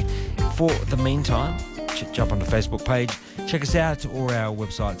some music. For the meantime, jump on the Facebook page, check us out, or our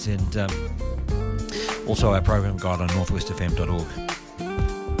websites, and also our program guide on northwestfm.org.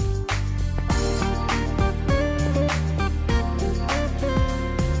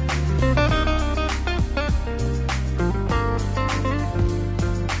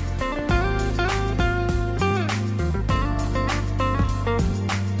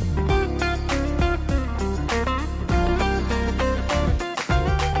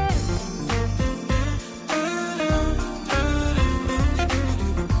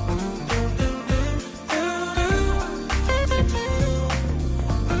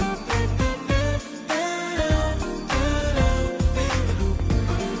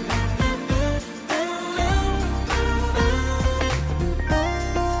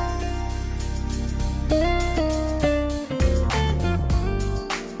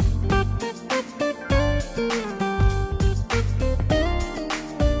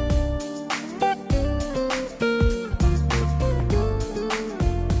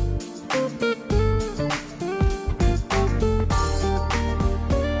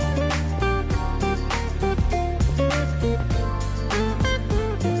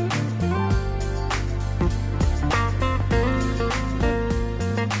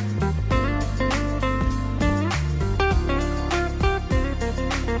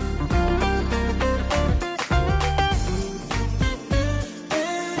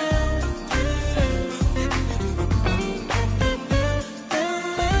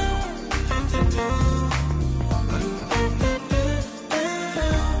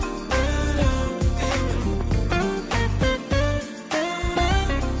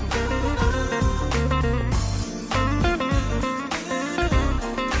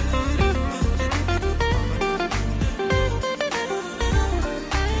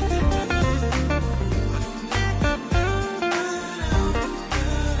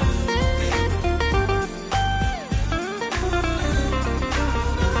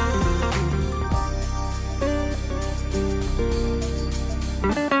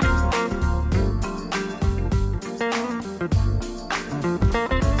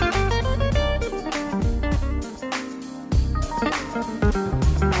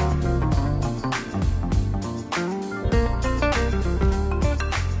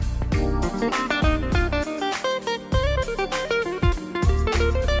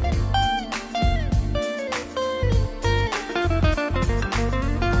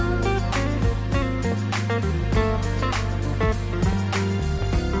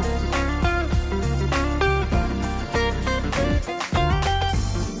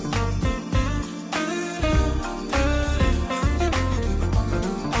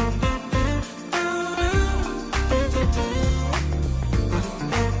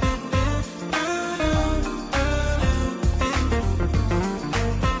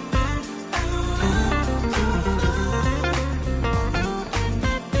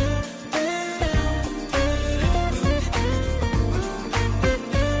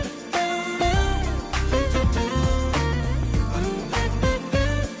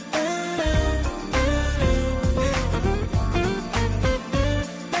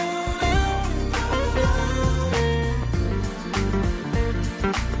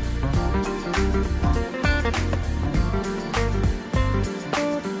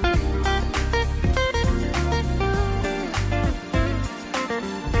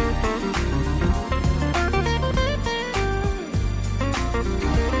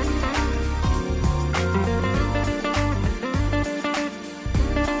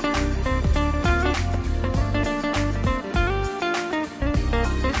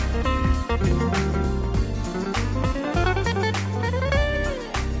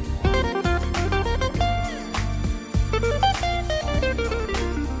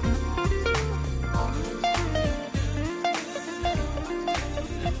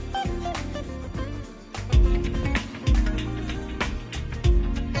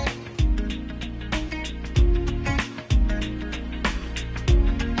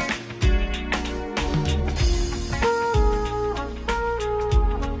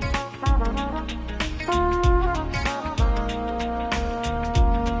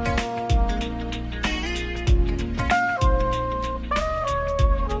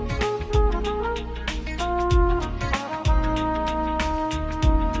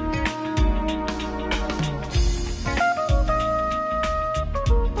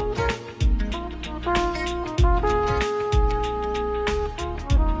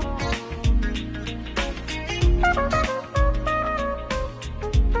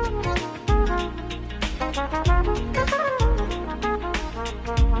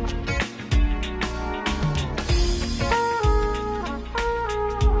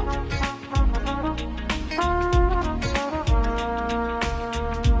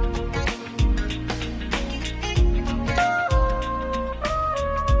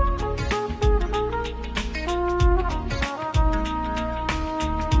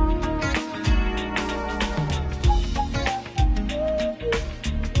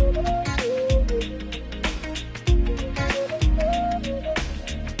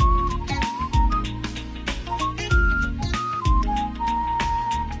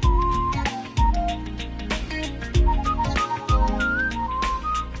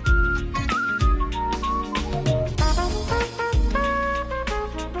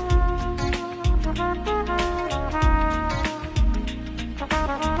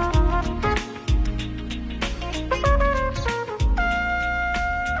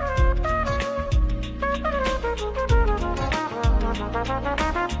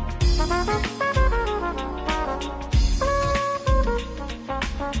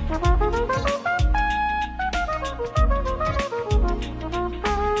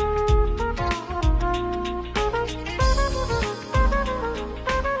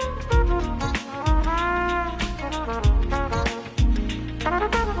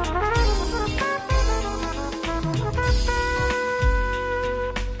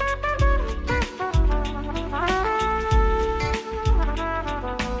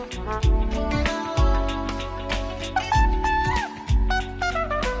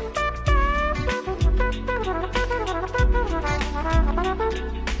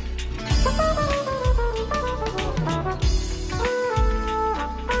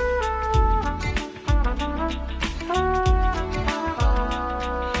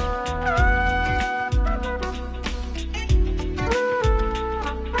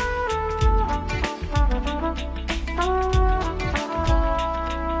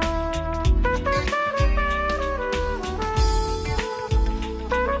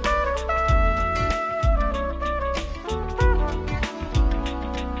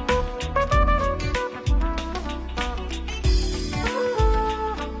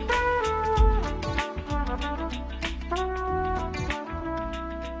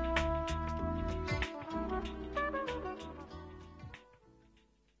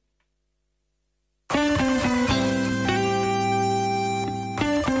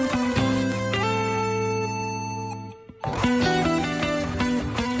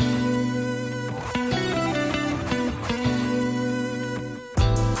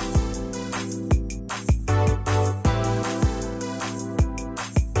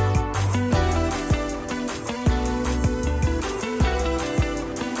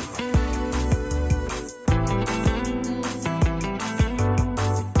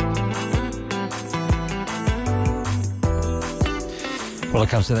 Well, it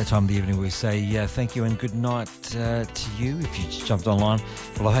comes to that time of the evening we say thank you and good night to you if you just jumped online.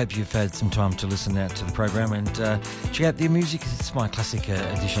 Well, I hope you've had some time to listen out to the program and check out the music. It's my classic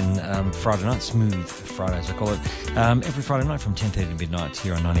edition Friday night, Smooth Fridays I call it. Every Friday night from 10:30 to midnight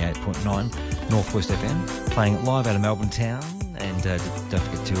here on 98.9 Northwest FM, playing live out of Melbourne town. And don't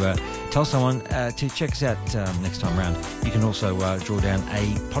forget to tell someone to check us out next time round. You can also draw down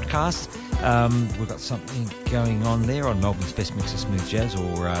a podcast. We've got something going on there on Melbourne's Best Mix of Smooth Jazz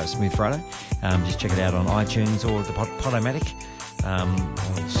or Smooth Friday. Just check it out on iTunes or the Podomatic.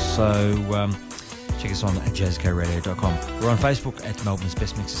 Also, check us on jazzcoradio.com. We're on Facebook at Melbourne's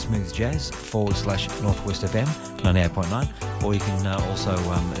Best Mix of Smooth Jazz /Northwest FM 98.9. Or you can also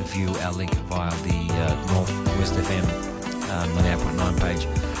view our link via the Northwest FM 98.9 page.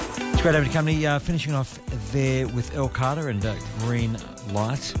 It's great having the company. Finishing off there with Earl Carter and Green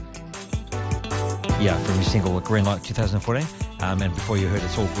Light. Yeah, from his single Green Light 2014. And before you heard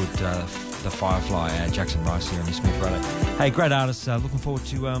It's All Good, the Firefly, Jackson Rice here on the Smooth Friday. Hey, great artists. Looking forward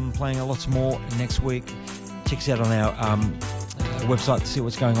to playing a lot more next week. Check us out on our website to see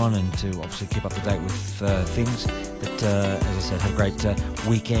what's going on and to obviously keep up to date with things. But as I said, have a great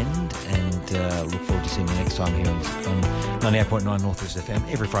weekend and look forward to seeing you next time here on 98.9 Northwest FM.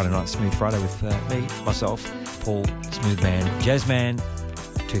 Every Friday night, Smooth Friday with me, myself, Paul, Smooth Man, Jazzman,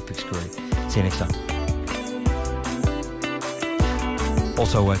 Toothpick Screw. See you next time.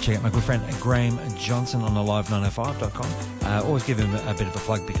 Also, check out my good friend Graham Johnson on alive905.com. Always give him a bit of a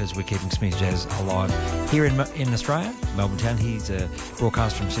plug because we're keeping Smooth Jazz alive here in Australia, Melbourne town. He's a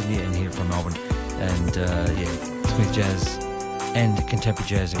broadcast from Sydney and here from Melbourne. And Smooth Jazz and contemporary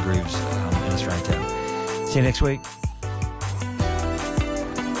jazz and grooves in Australia town. See you next week.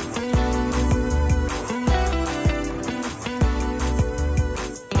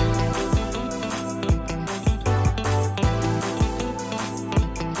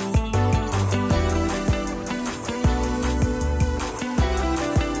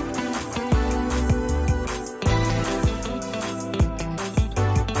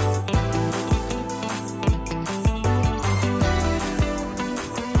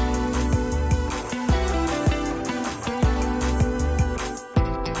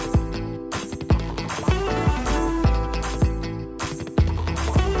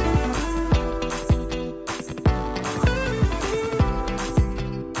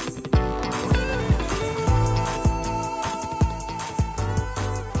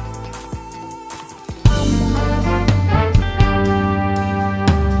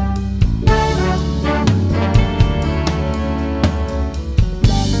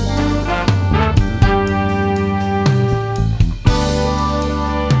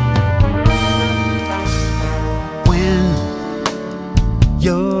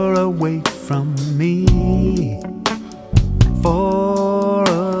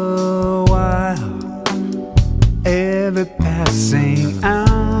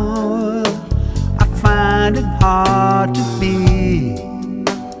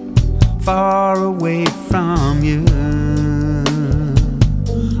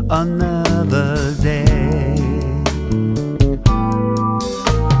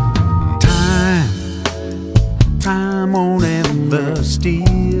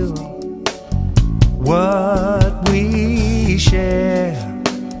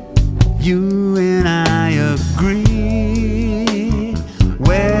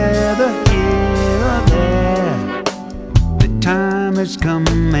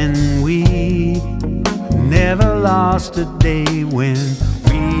 lost a day when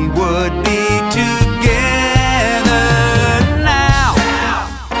we would be together. Now,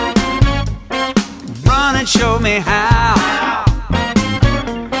 run and show me how.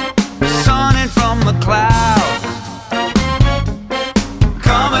 Sunning from the clouds,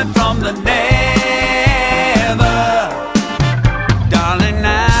 coming from the never. Darling,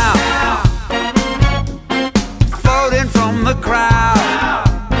 now, floating from the crowd.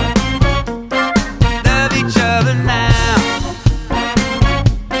 Love each other now,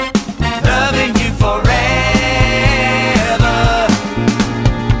 loving you forever,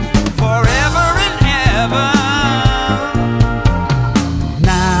 forever and ever.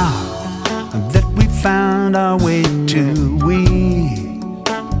 Now that we found our way to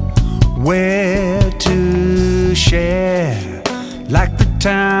where to share, like the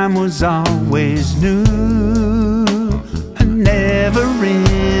time was always new and never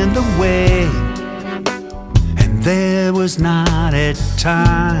in the way. And there was not a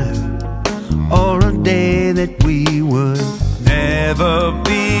time or a day that we would never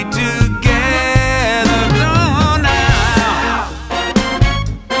be together. No, now,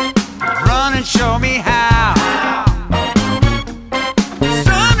 run and show me how.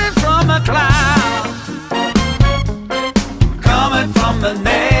 Sunning from the clouds, coming from the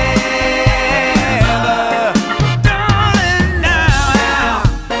never. Darling, now,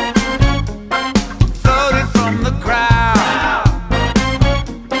 floating from the crowd.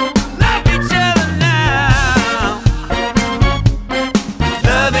 Love each other now,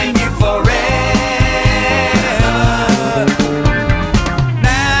 loving you forever.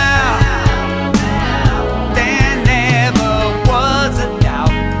 Now, there never was a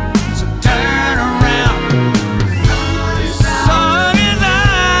doubt, so turn around. Sun is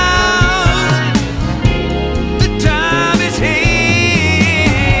out, the time is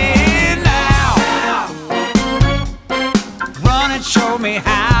here now. Run and show me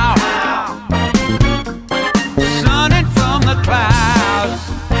how. Sunning from the clouds,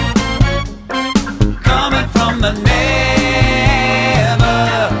 coming from the never.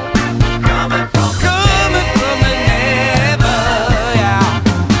 Coming from the never, yeah.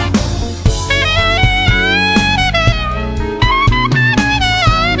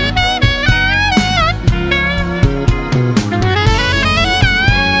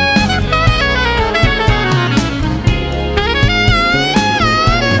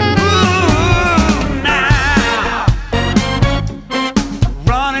 Ooh, now,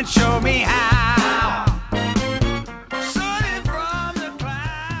 run and show